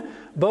doctrine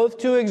both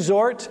to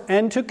exhort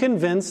and to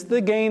convince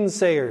the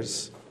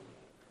gainsayers.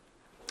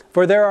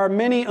 For there are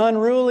many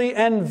unruly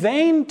and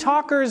vain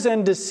talkers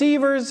and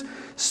deceivers,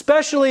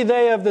 especially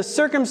they of the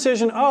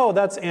circumcision,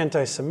 that's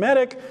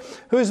anti-Semitic,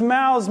 whose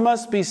mouths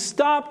must be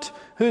stopped,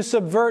 who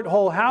subvert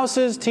whole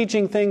houses,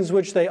 teaching things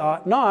which they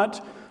ought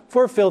not,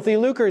 for filthy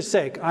lucre's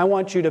sake. I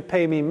want you to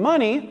pay me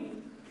money.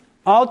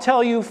 I'll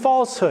tell you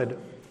falsehood,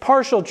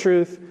 partial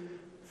truth,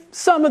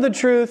 some of the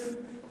truth,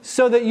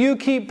 so that you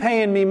keep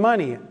paying me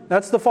money.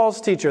 That's the false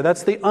teacher.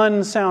 That's the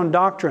unsound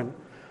doctrine.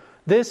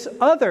 This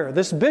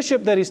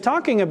bishop that he's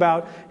talking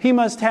about, he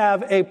must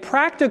have a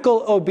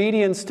practical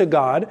obedience to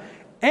God,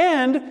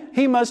 and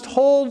he must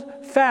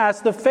hold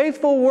fast the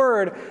faithful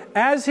word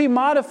as he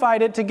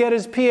modified it to get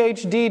his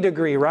PhD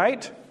degree,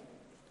 right?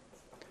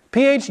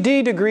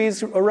 PhD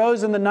degrees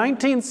arose in the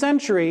 19th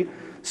century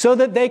so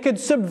that they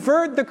could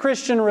subvert the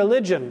Christian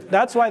religion.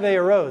 That's why they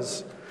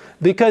arose.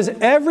 Because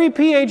every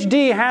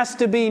PhD has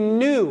to be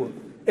new.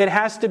 It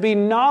has to be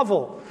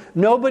novel.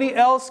 Nobody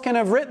else can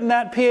have written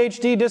that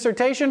PhD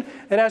dissertation.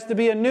 It has to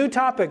be a new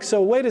topic.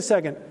 So wait a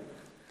second.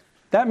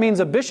 That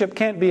means a bishop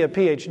can't be a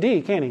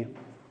PhD, can he?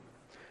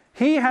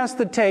 He has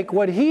to take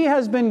what he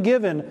has been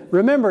given.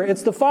 Remember,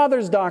 it's the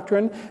Father's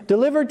doctrine,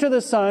 delivered to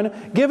the Son,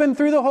 given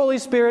through the Holy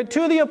Spirit,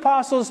 to the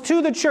apostles,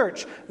 to the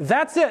church.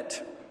 That's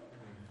it.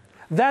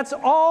 That's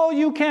all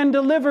you can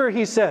deliver,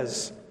 he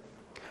says.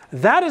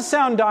 That is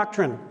sound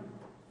doctrine.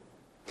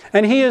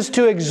 And he is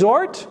to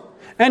exhort,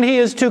 and he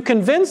is to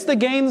convince the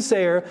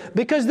gainsayer,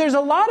 because there's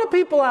a lot of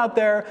people out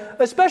there,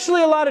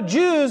 especially a lot of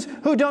Jews,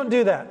 who don't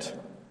do that,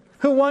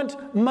 who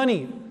want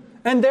money,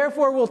 and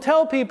therefore will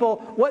tell people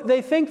what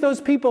they think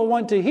those people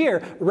want to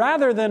hear,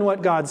 rather than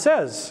what God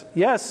says.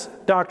 Yes,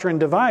 doctrine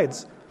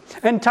divides.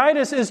 And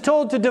Titus is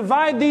told to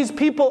divide these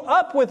people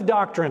up with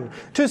doctrine,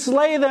 to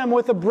slay them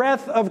with the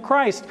breath of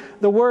Christ,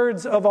 the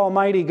words of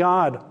Almighty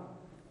God.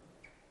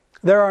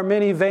 There are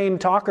many vain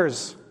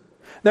talkers.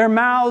 Their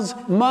mouths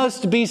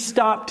must be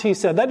stopped, he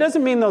said. That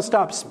doesn't mean they'll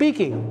stop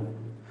speaking.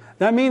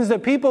 That means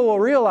that people will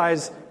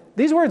realize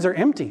these words are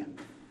empty.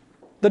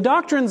 The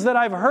doctrines that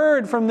I've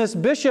heard from this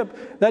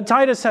bishop that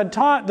Titus had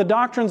taught, the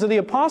doctrines of the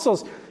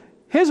apostles,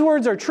 his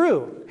words are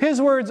true. His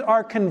words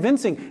are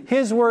convincing.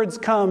 His words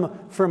come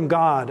from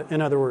God,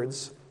 in other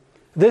words.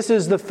 This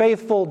is the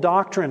faithful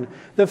doctrine,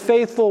 the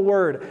faithful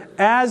word.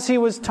 As he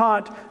was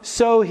taught,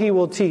 so he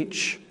will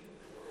teach.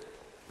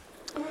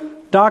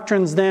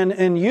 Doctrines then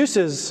and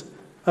uses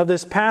of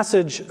this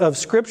passage of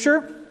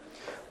Scripture.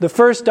 The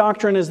first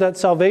doctrine is that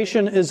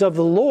salvation is of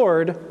the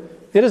Lord,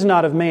 it is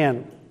not of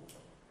man.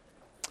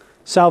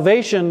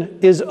 Salvation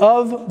is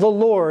of the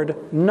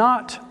Lord,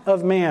 not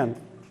of man.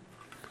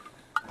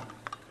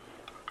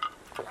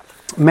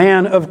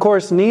 Man, of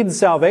course, needs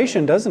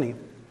salvation, doesn't he?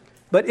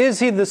 But is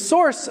he the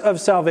source of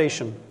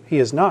salvation? He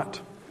is not.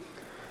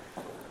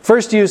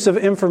 First use of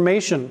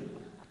information.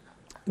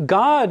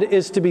 God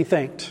is to be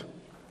thanked.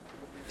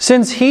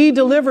 Since he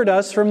delivered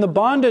us from the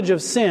bondage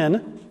of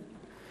sin,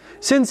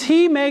 since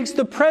He makes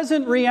the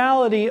present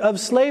reality of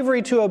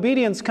slavery to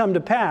obedience come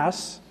to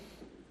pass,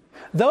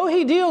 though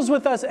He deals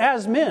with us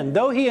as men,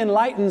 though He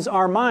enlightens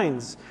our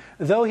minds,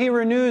 though He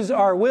renews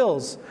our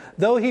wills,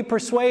 though He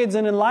persuades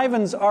and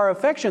enlivens our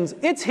affections,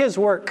 it's His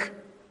work.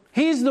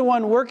 He's the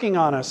one working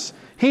on us.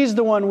 He's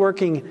the one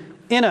working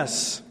in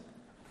us.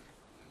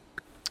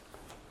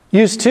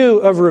 Use 2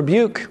 of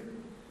rebuke.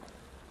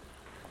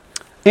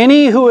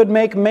 Any who would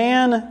make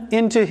man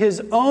into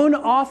his own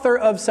author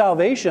of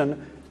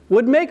salvation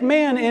would make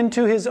man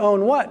into his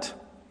own what?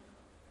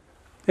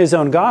 His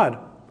own God.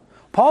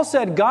 Paul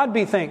said, God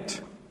be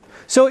thanked.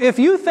 So if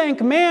you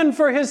thank man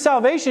for his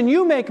salvation,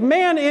 you make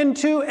man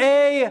into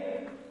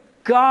a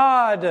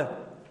God.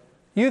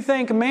 You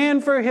thank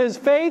man for his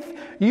faith,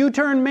 you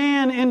turn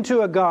man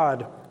into a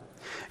God.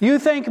 You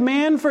thank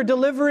man for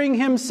delivering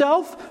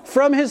himself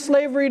from his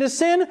slavery to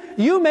sin,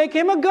 you make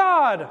him a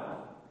God.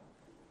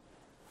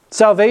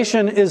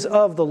 Salvation is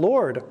of the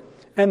Lord,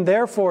 and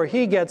therefore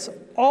He gets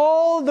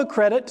all the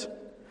credit,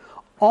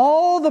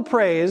 all the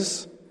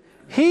praise.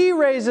 He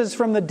raises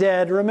from the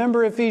dead.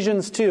 Remember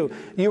Ephesians 2.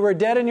 You were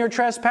dead in your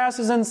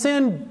trespasses and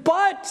sin,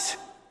 but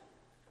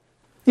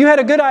you had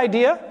a good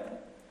idea.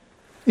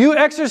 You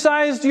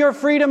exercised your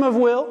freedom of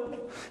will.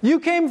 You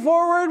came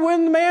forward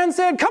when the man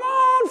said, come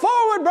on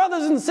forward,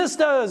 brothers and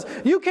sisters.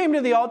 You came to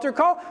the altar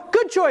call.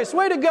 Good choice.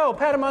 Way to go.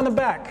 Pat him on the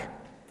back.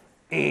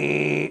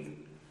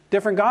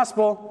 Different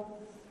gospel.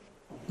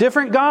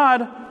 Different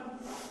God.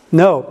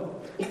 No.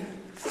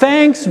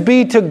 Thanks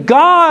be to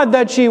God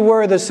that ye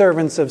were the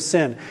servants of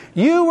sin.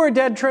 You were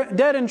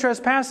dead in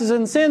trespasses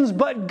and sins,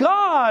 but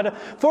God,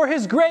 for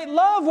His great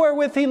love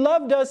wherewith He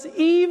loved us,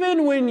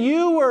 even when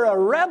you were a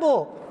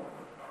rebel,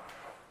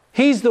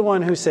 He's the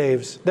one who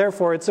saves.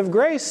 Therefore, it's of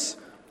grace.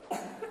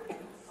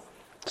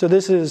 So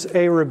this is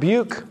a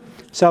rebuke.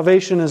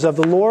 Salvation is of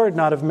the Lord,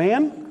 not of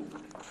man.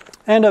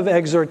 And of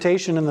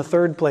exhortation in the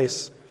third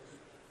place.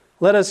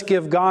 Let us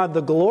give God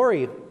the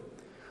glory.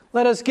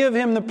 Let us give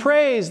Him the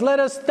praise. Let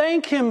us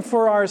thank Him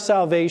for our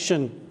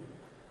salvation.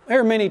 There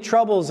are many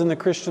troubles in the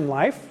Christian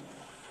life.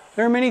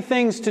 There are many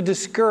things to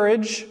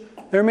discourage.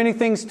 There are many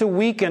things to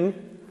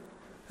weaken.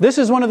 This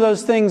is one of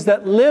those things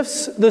that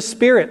lifts the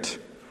spirit.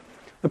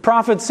 The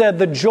prophet said,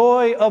 the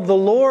joy of the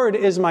Lord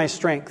is my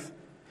strength.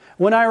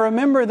 When I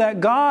remember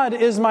that God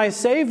is my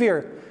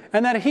Savior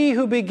and that He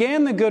who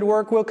began the good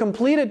work will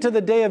complete it to the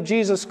day of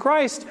Jesus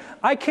Christ,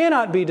 I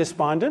cannot be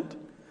despondent.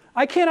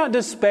 I cannot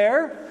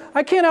despair.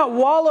 I cannot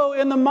wallow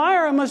in the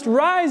mire. I must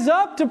rise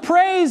up to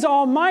praise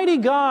Almighty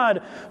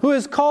God who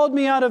has called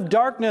me out of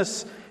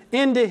darkness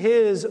into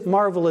His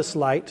marvelous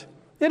light.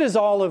 It is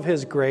all of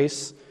His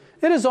grace.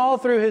 It is all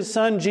through His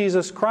Son,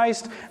 Jesus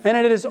Christ, and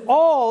it is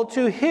all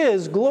to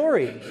His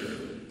glory.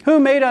 Who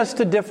made us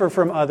to differ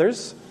from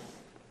others?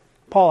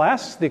 Paul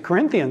asks the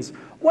Corinthians,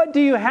 what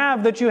do you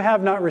have that you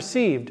have not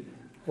received?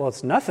 Well,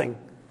 it's nothing.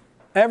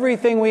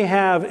 Everything we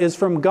have is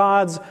from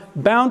God's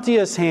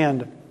bounteous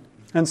hand.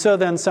 And so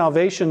then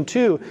salvation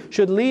too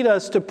should lead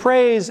us to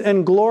praise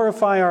and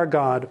glorify our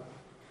God.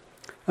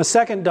 A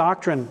second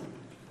doctrine.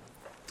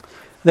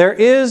 There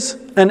is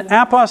an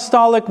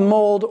apostolic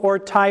mold or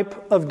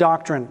type of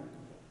doctrine.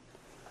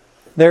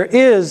 There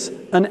is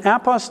an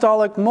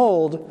apostolic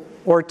mold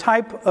or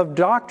type of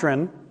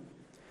doctrine,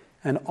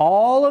 and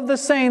all of the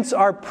saints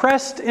are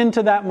pressed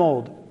into that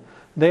mold.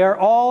 They are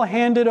all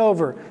handed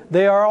over.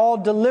 They are all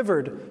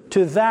delivered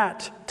to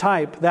that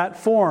type, that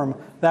form,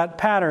 that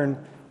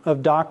pattern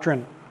of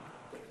doctrine.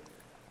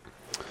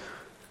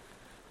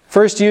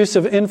 First use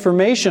of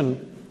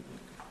information.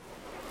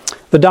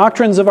 The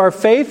doctrines of our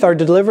faith are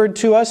delivered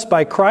to us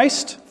by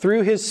Christ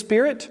through His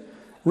Spirit,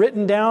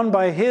 written down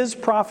by His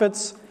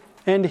prophets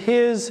and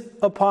His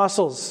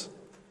apostles.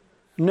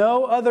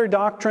 No other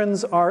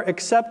doctrines are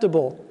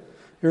acceptable.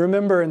 You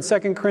remember in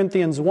 2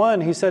 Corinthians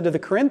 1, he said to the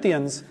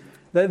Corinthians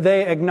that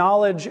they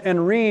acknowledge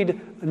and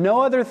read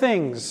no other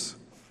things.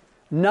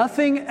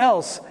 Nothing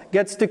else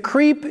gets to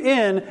creep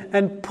in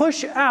and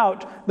push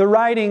out the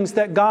writings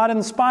that God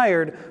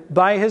inspired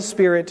by His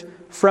Spirit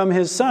from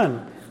His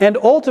Son, and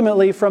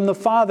ultimately from the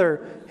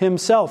Father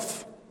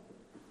Himself.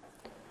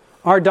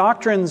 Our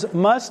doctrines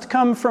must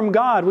come from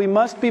God. We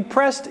must be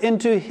pressed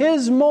into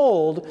His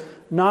mold,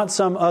 not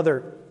some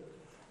other.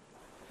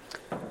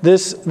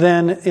 This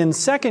then, in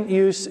second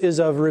use, is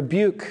of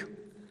rebuke.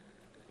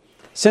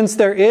 Since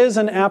there is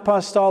an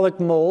apostolic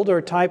mold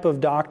or type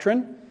of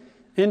doctrine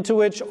into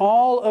which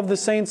all of the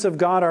saints of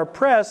God are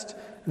pressed,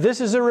 this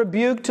is a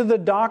rebuke to the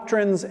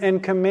doctrines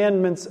and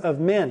commandments of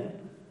men.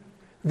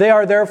 They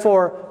are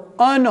therefore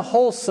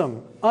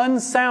unwholesome,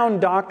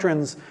 unsound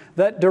doctrines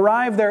that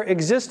derive their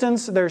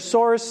existence, their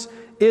source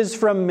is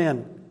from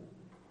men.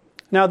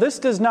 Now, this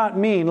does not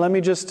mean, let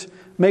me just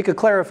make a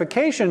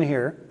clarification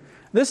here.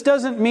 This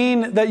doesn't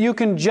mean that you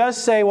can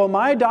just say, well,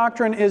 my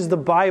doctrine is the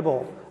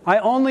Bible. I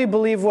only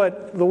believe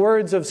what the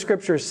words of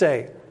Scripture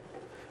say.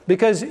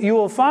 Because you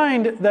will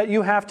find that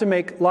you have to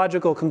make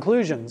logical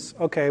conclusions.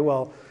 Okay,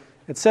 well,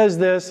 it says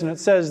this,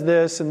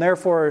 and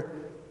therefore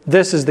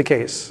this is the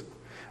case.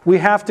 We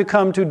have to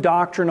come to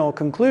doctrinal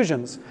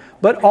conclusions.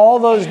 But all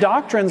those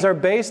doctrines are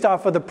based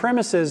off of the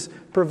premises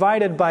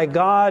provided by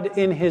God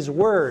in His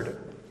Word,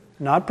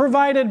 not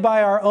provided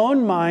by our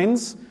own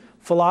minds,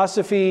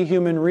 philosophy,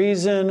 human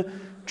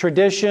reason,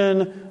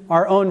 tradition,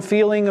 our own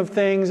feeling of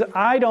things.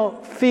 I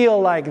don't feel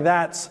like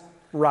that's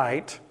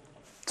right,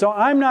 so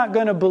I'm not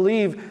going to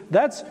believe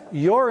that's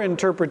your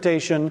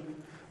interpretation.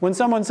 When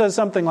someone says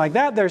something like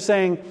that, they're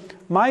saying,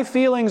 my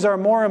feelings are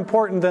more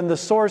important than the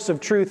source of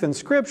truth in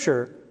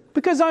Scripture,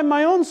 because I'm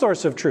my own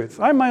source of truth.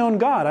 I'm my own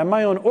God. I'm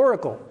my own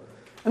oracle.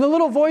 And the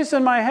little voice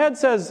in my head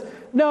says,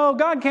 no,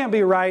 God can't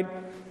be right.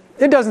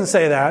 It doesn't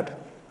say that.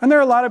 And there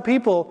are a lot of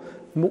people,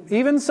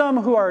 even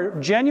some who are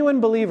genuine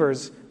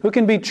believers, who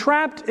can be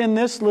trapped in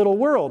this little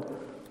world.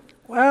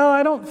 Well,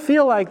 I don't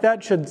feel like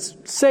that should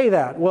say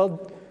that.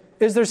 Well,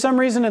 is there some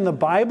reason in the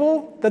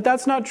Bible that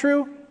that's not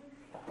true?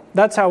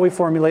 That's how we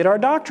formulate our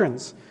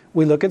doctrines.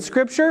 We look at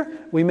Scripture,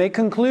 we make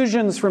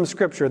conclusions from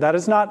Scripture. That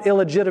is not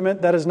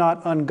illegitimate, that is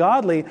not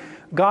ungodly.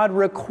 God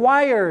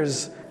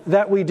requires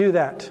that we do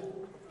that.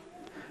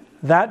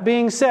 That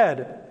being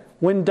said,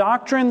 when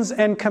doctrines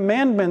and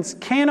commandments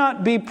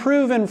cannot be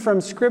proven from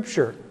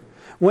Scripture,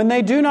 when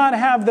they do not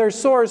have their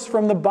source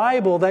from the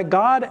Bible that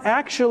God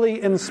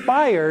actually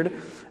inspired,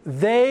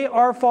 they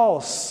are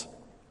false.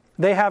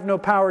 They have no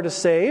power to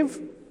save.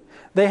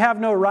 They have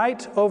no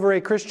right over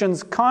a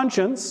Christian's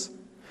conscience.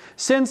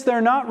 Since they're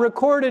not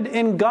recorded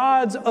in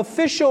God's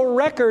official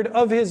record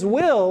of His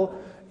will,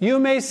 you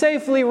may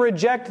safely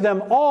reject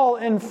them all.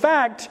 In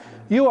fact,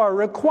 you are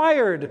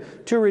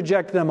required to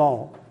reject them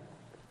all.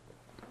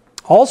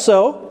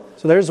 Also,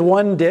 so there's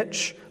one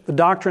ditch, the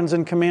doctrines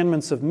and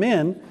commandments of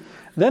men.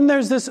 Then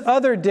there's this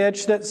other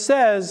ditch that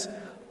says,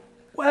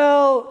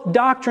 well,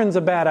 doctrine's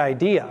a bad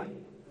idea.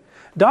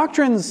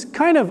 Doctrine's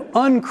kind of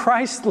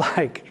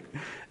un-Christ-like.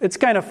 It's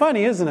kind of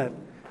funny, isn't it?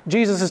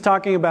 Jesus is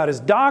talking about His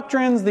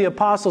doctrines. The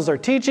apostles are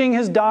teaching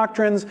His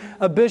doctrines.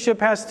 A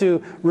bishop has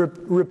to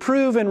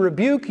reprove and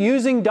rebuke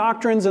using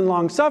doctrines and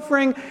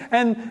long-suffering.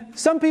 And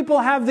some people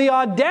have the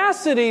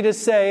audacity to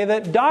say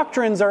that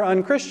doctrines are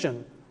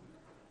un-Christian.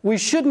 We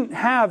shouldn't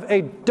have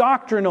a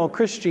doctrinal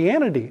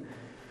Christianity.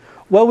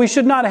 Well, we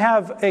should not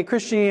have a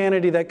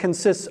Christianity that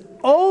consists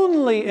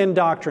only in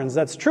doctrines.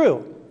 That's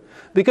true.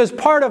 Because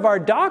part of our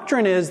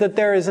doctrine is that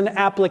there is an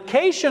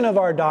application of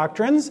our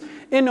doctrines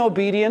in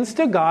obedience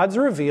to God's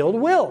revealed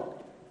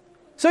will.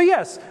 So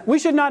yes, we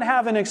should not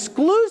have an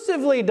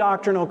exclusively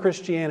doctrinal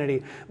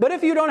Christianity. But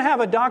if you don't have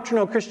a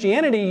doctrinal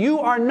Christianity,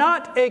 you are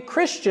not a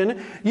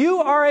Christian.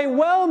 You are a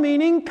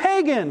well-meaning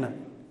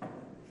pagan.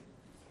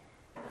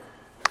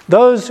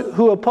 Those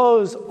who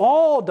oppose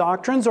all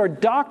doctrines or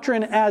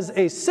doctrine as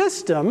a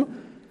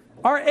system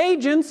are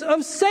agents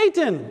of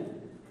Satan.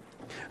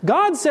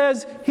 God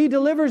says He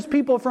delivers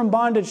people from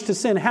bondage to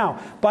sin. How?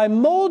 By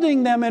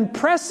molding them and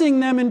pressing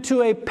them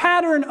into a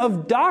pattern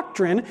of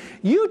doctrine.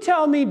 You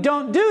tell me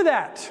don't do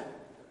that.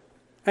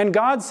 And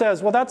God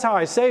says, well, that's how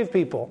I save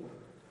people.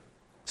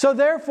 So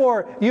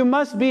therefore, you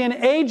must be an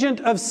agent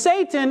of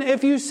Satan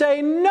if you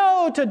say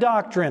no to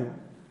doctrine.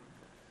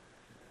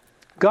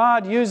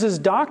 God uses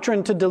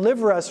doctrine to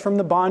deliver us from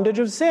the bondage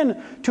of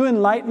sin, to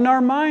enlighten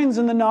our minds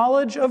in the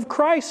knowledge of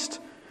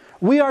Christ.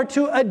 We are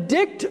to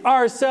addict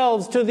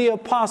ourselves to the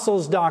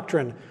apostles'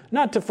 doctrine,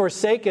 not to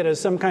forsake it as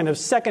some kind of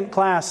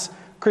second-class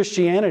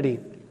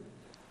Christianity.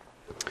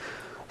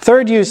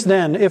 Third use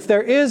then, if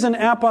there is an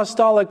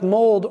apostolic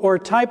mold or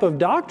type of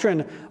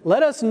doctrine,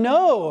 let us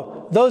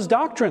know those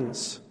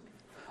doctrines.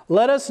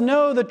 Let us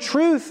know the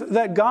truth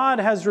that God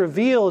has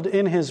revealed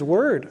in His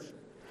Word.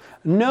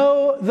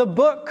 Know the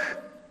book,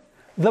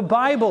 the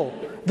Bible,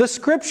 the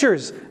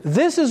Scriptures.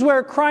 This is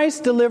where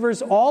Christ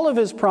delivers all of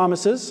His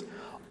promises,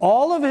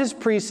 all of His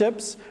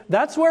precepts.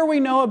 That's where we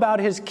know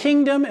about His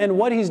kingdom and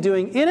what He's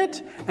doing in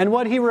it and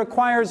what He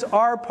requires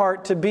our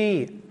part to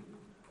be.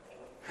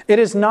 It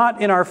is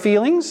not in our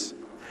feelings.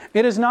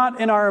 It is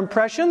not in our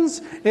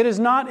impressions. It is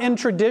not in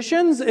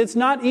traditions. It's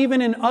not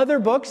even in other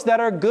books that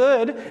are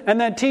good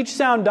and that teach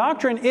sound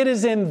doctrine. It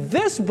is in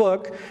this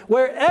book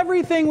where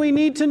everything we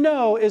need to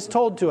know is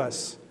told to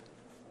us.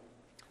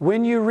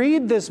 When you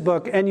read this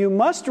book, and you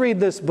must read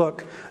this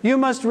book, you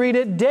must read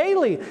it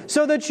daily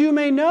so that you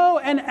may know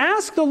and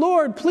ask the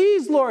Lord,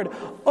 please, Lord,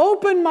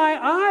 open my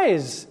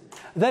eyes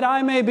that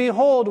I may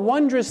behold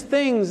wondrous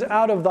things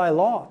out of thy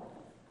law.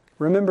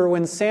 Remember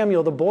when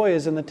Samuel, the boy,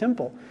 is in the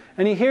temple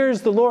and he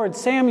hears the Lord,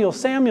 Samuel,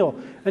 Samuel,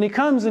 and he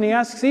comes and he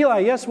asks Eli,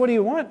 yes, what do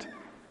you want?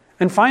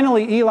 And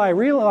finally Eli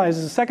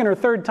realizes the second or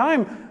third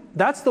time,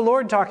 that's the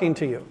Lord talking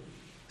to you.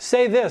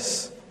 Say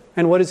this.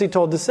 And what is he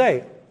told to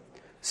say?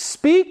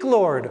 Speak,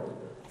 Lord,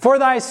 for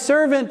thy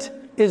servant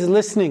is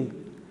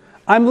listening.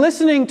 I'm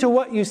listening to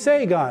what you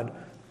say, God.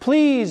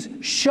 Please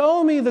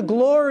show me the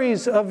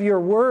glories of your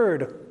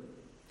word.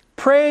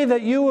 Pray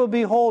that you will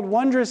behold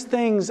wondrous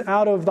things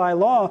out of thy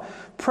law.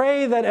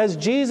 Pray that, as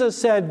Jesus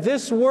said,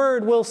 this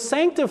word will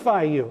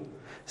sanctify you.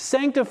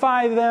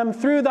 Sanctify them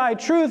through thy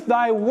truth.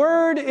 Thy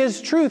word is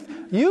truth.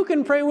 You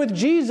can pray with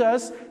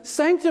Jesus,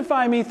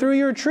 sanctify me through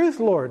your truth,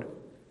 Lord.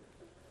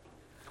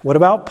 What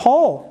about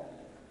Paul?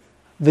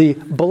 the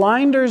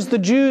blinders the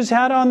Jews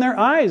had on their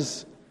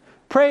eyes.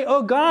 Pray,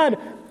 oh God,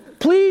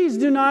 please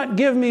do not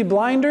give me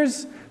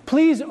blinders.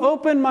 Please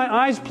open my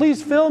eyes.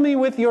 Please fill me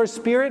with your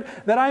Spirit,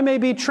 that I may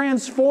be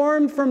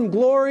transformed from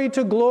glory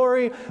to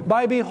glory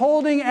by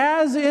beholding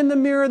as in the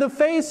mirror the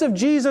face of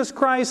Jesus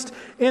Christ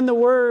in the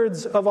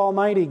words of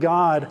Almighty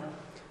God.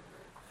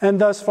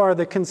 And thus far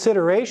the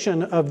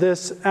consideration of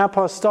this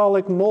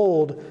apostolic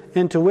mold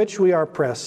into which we are pressed.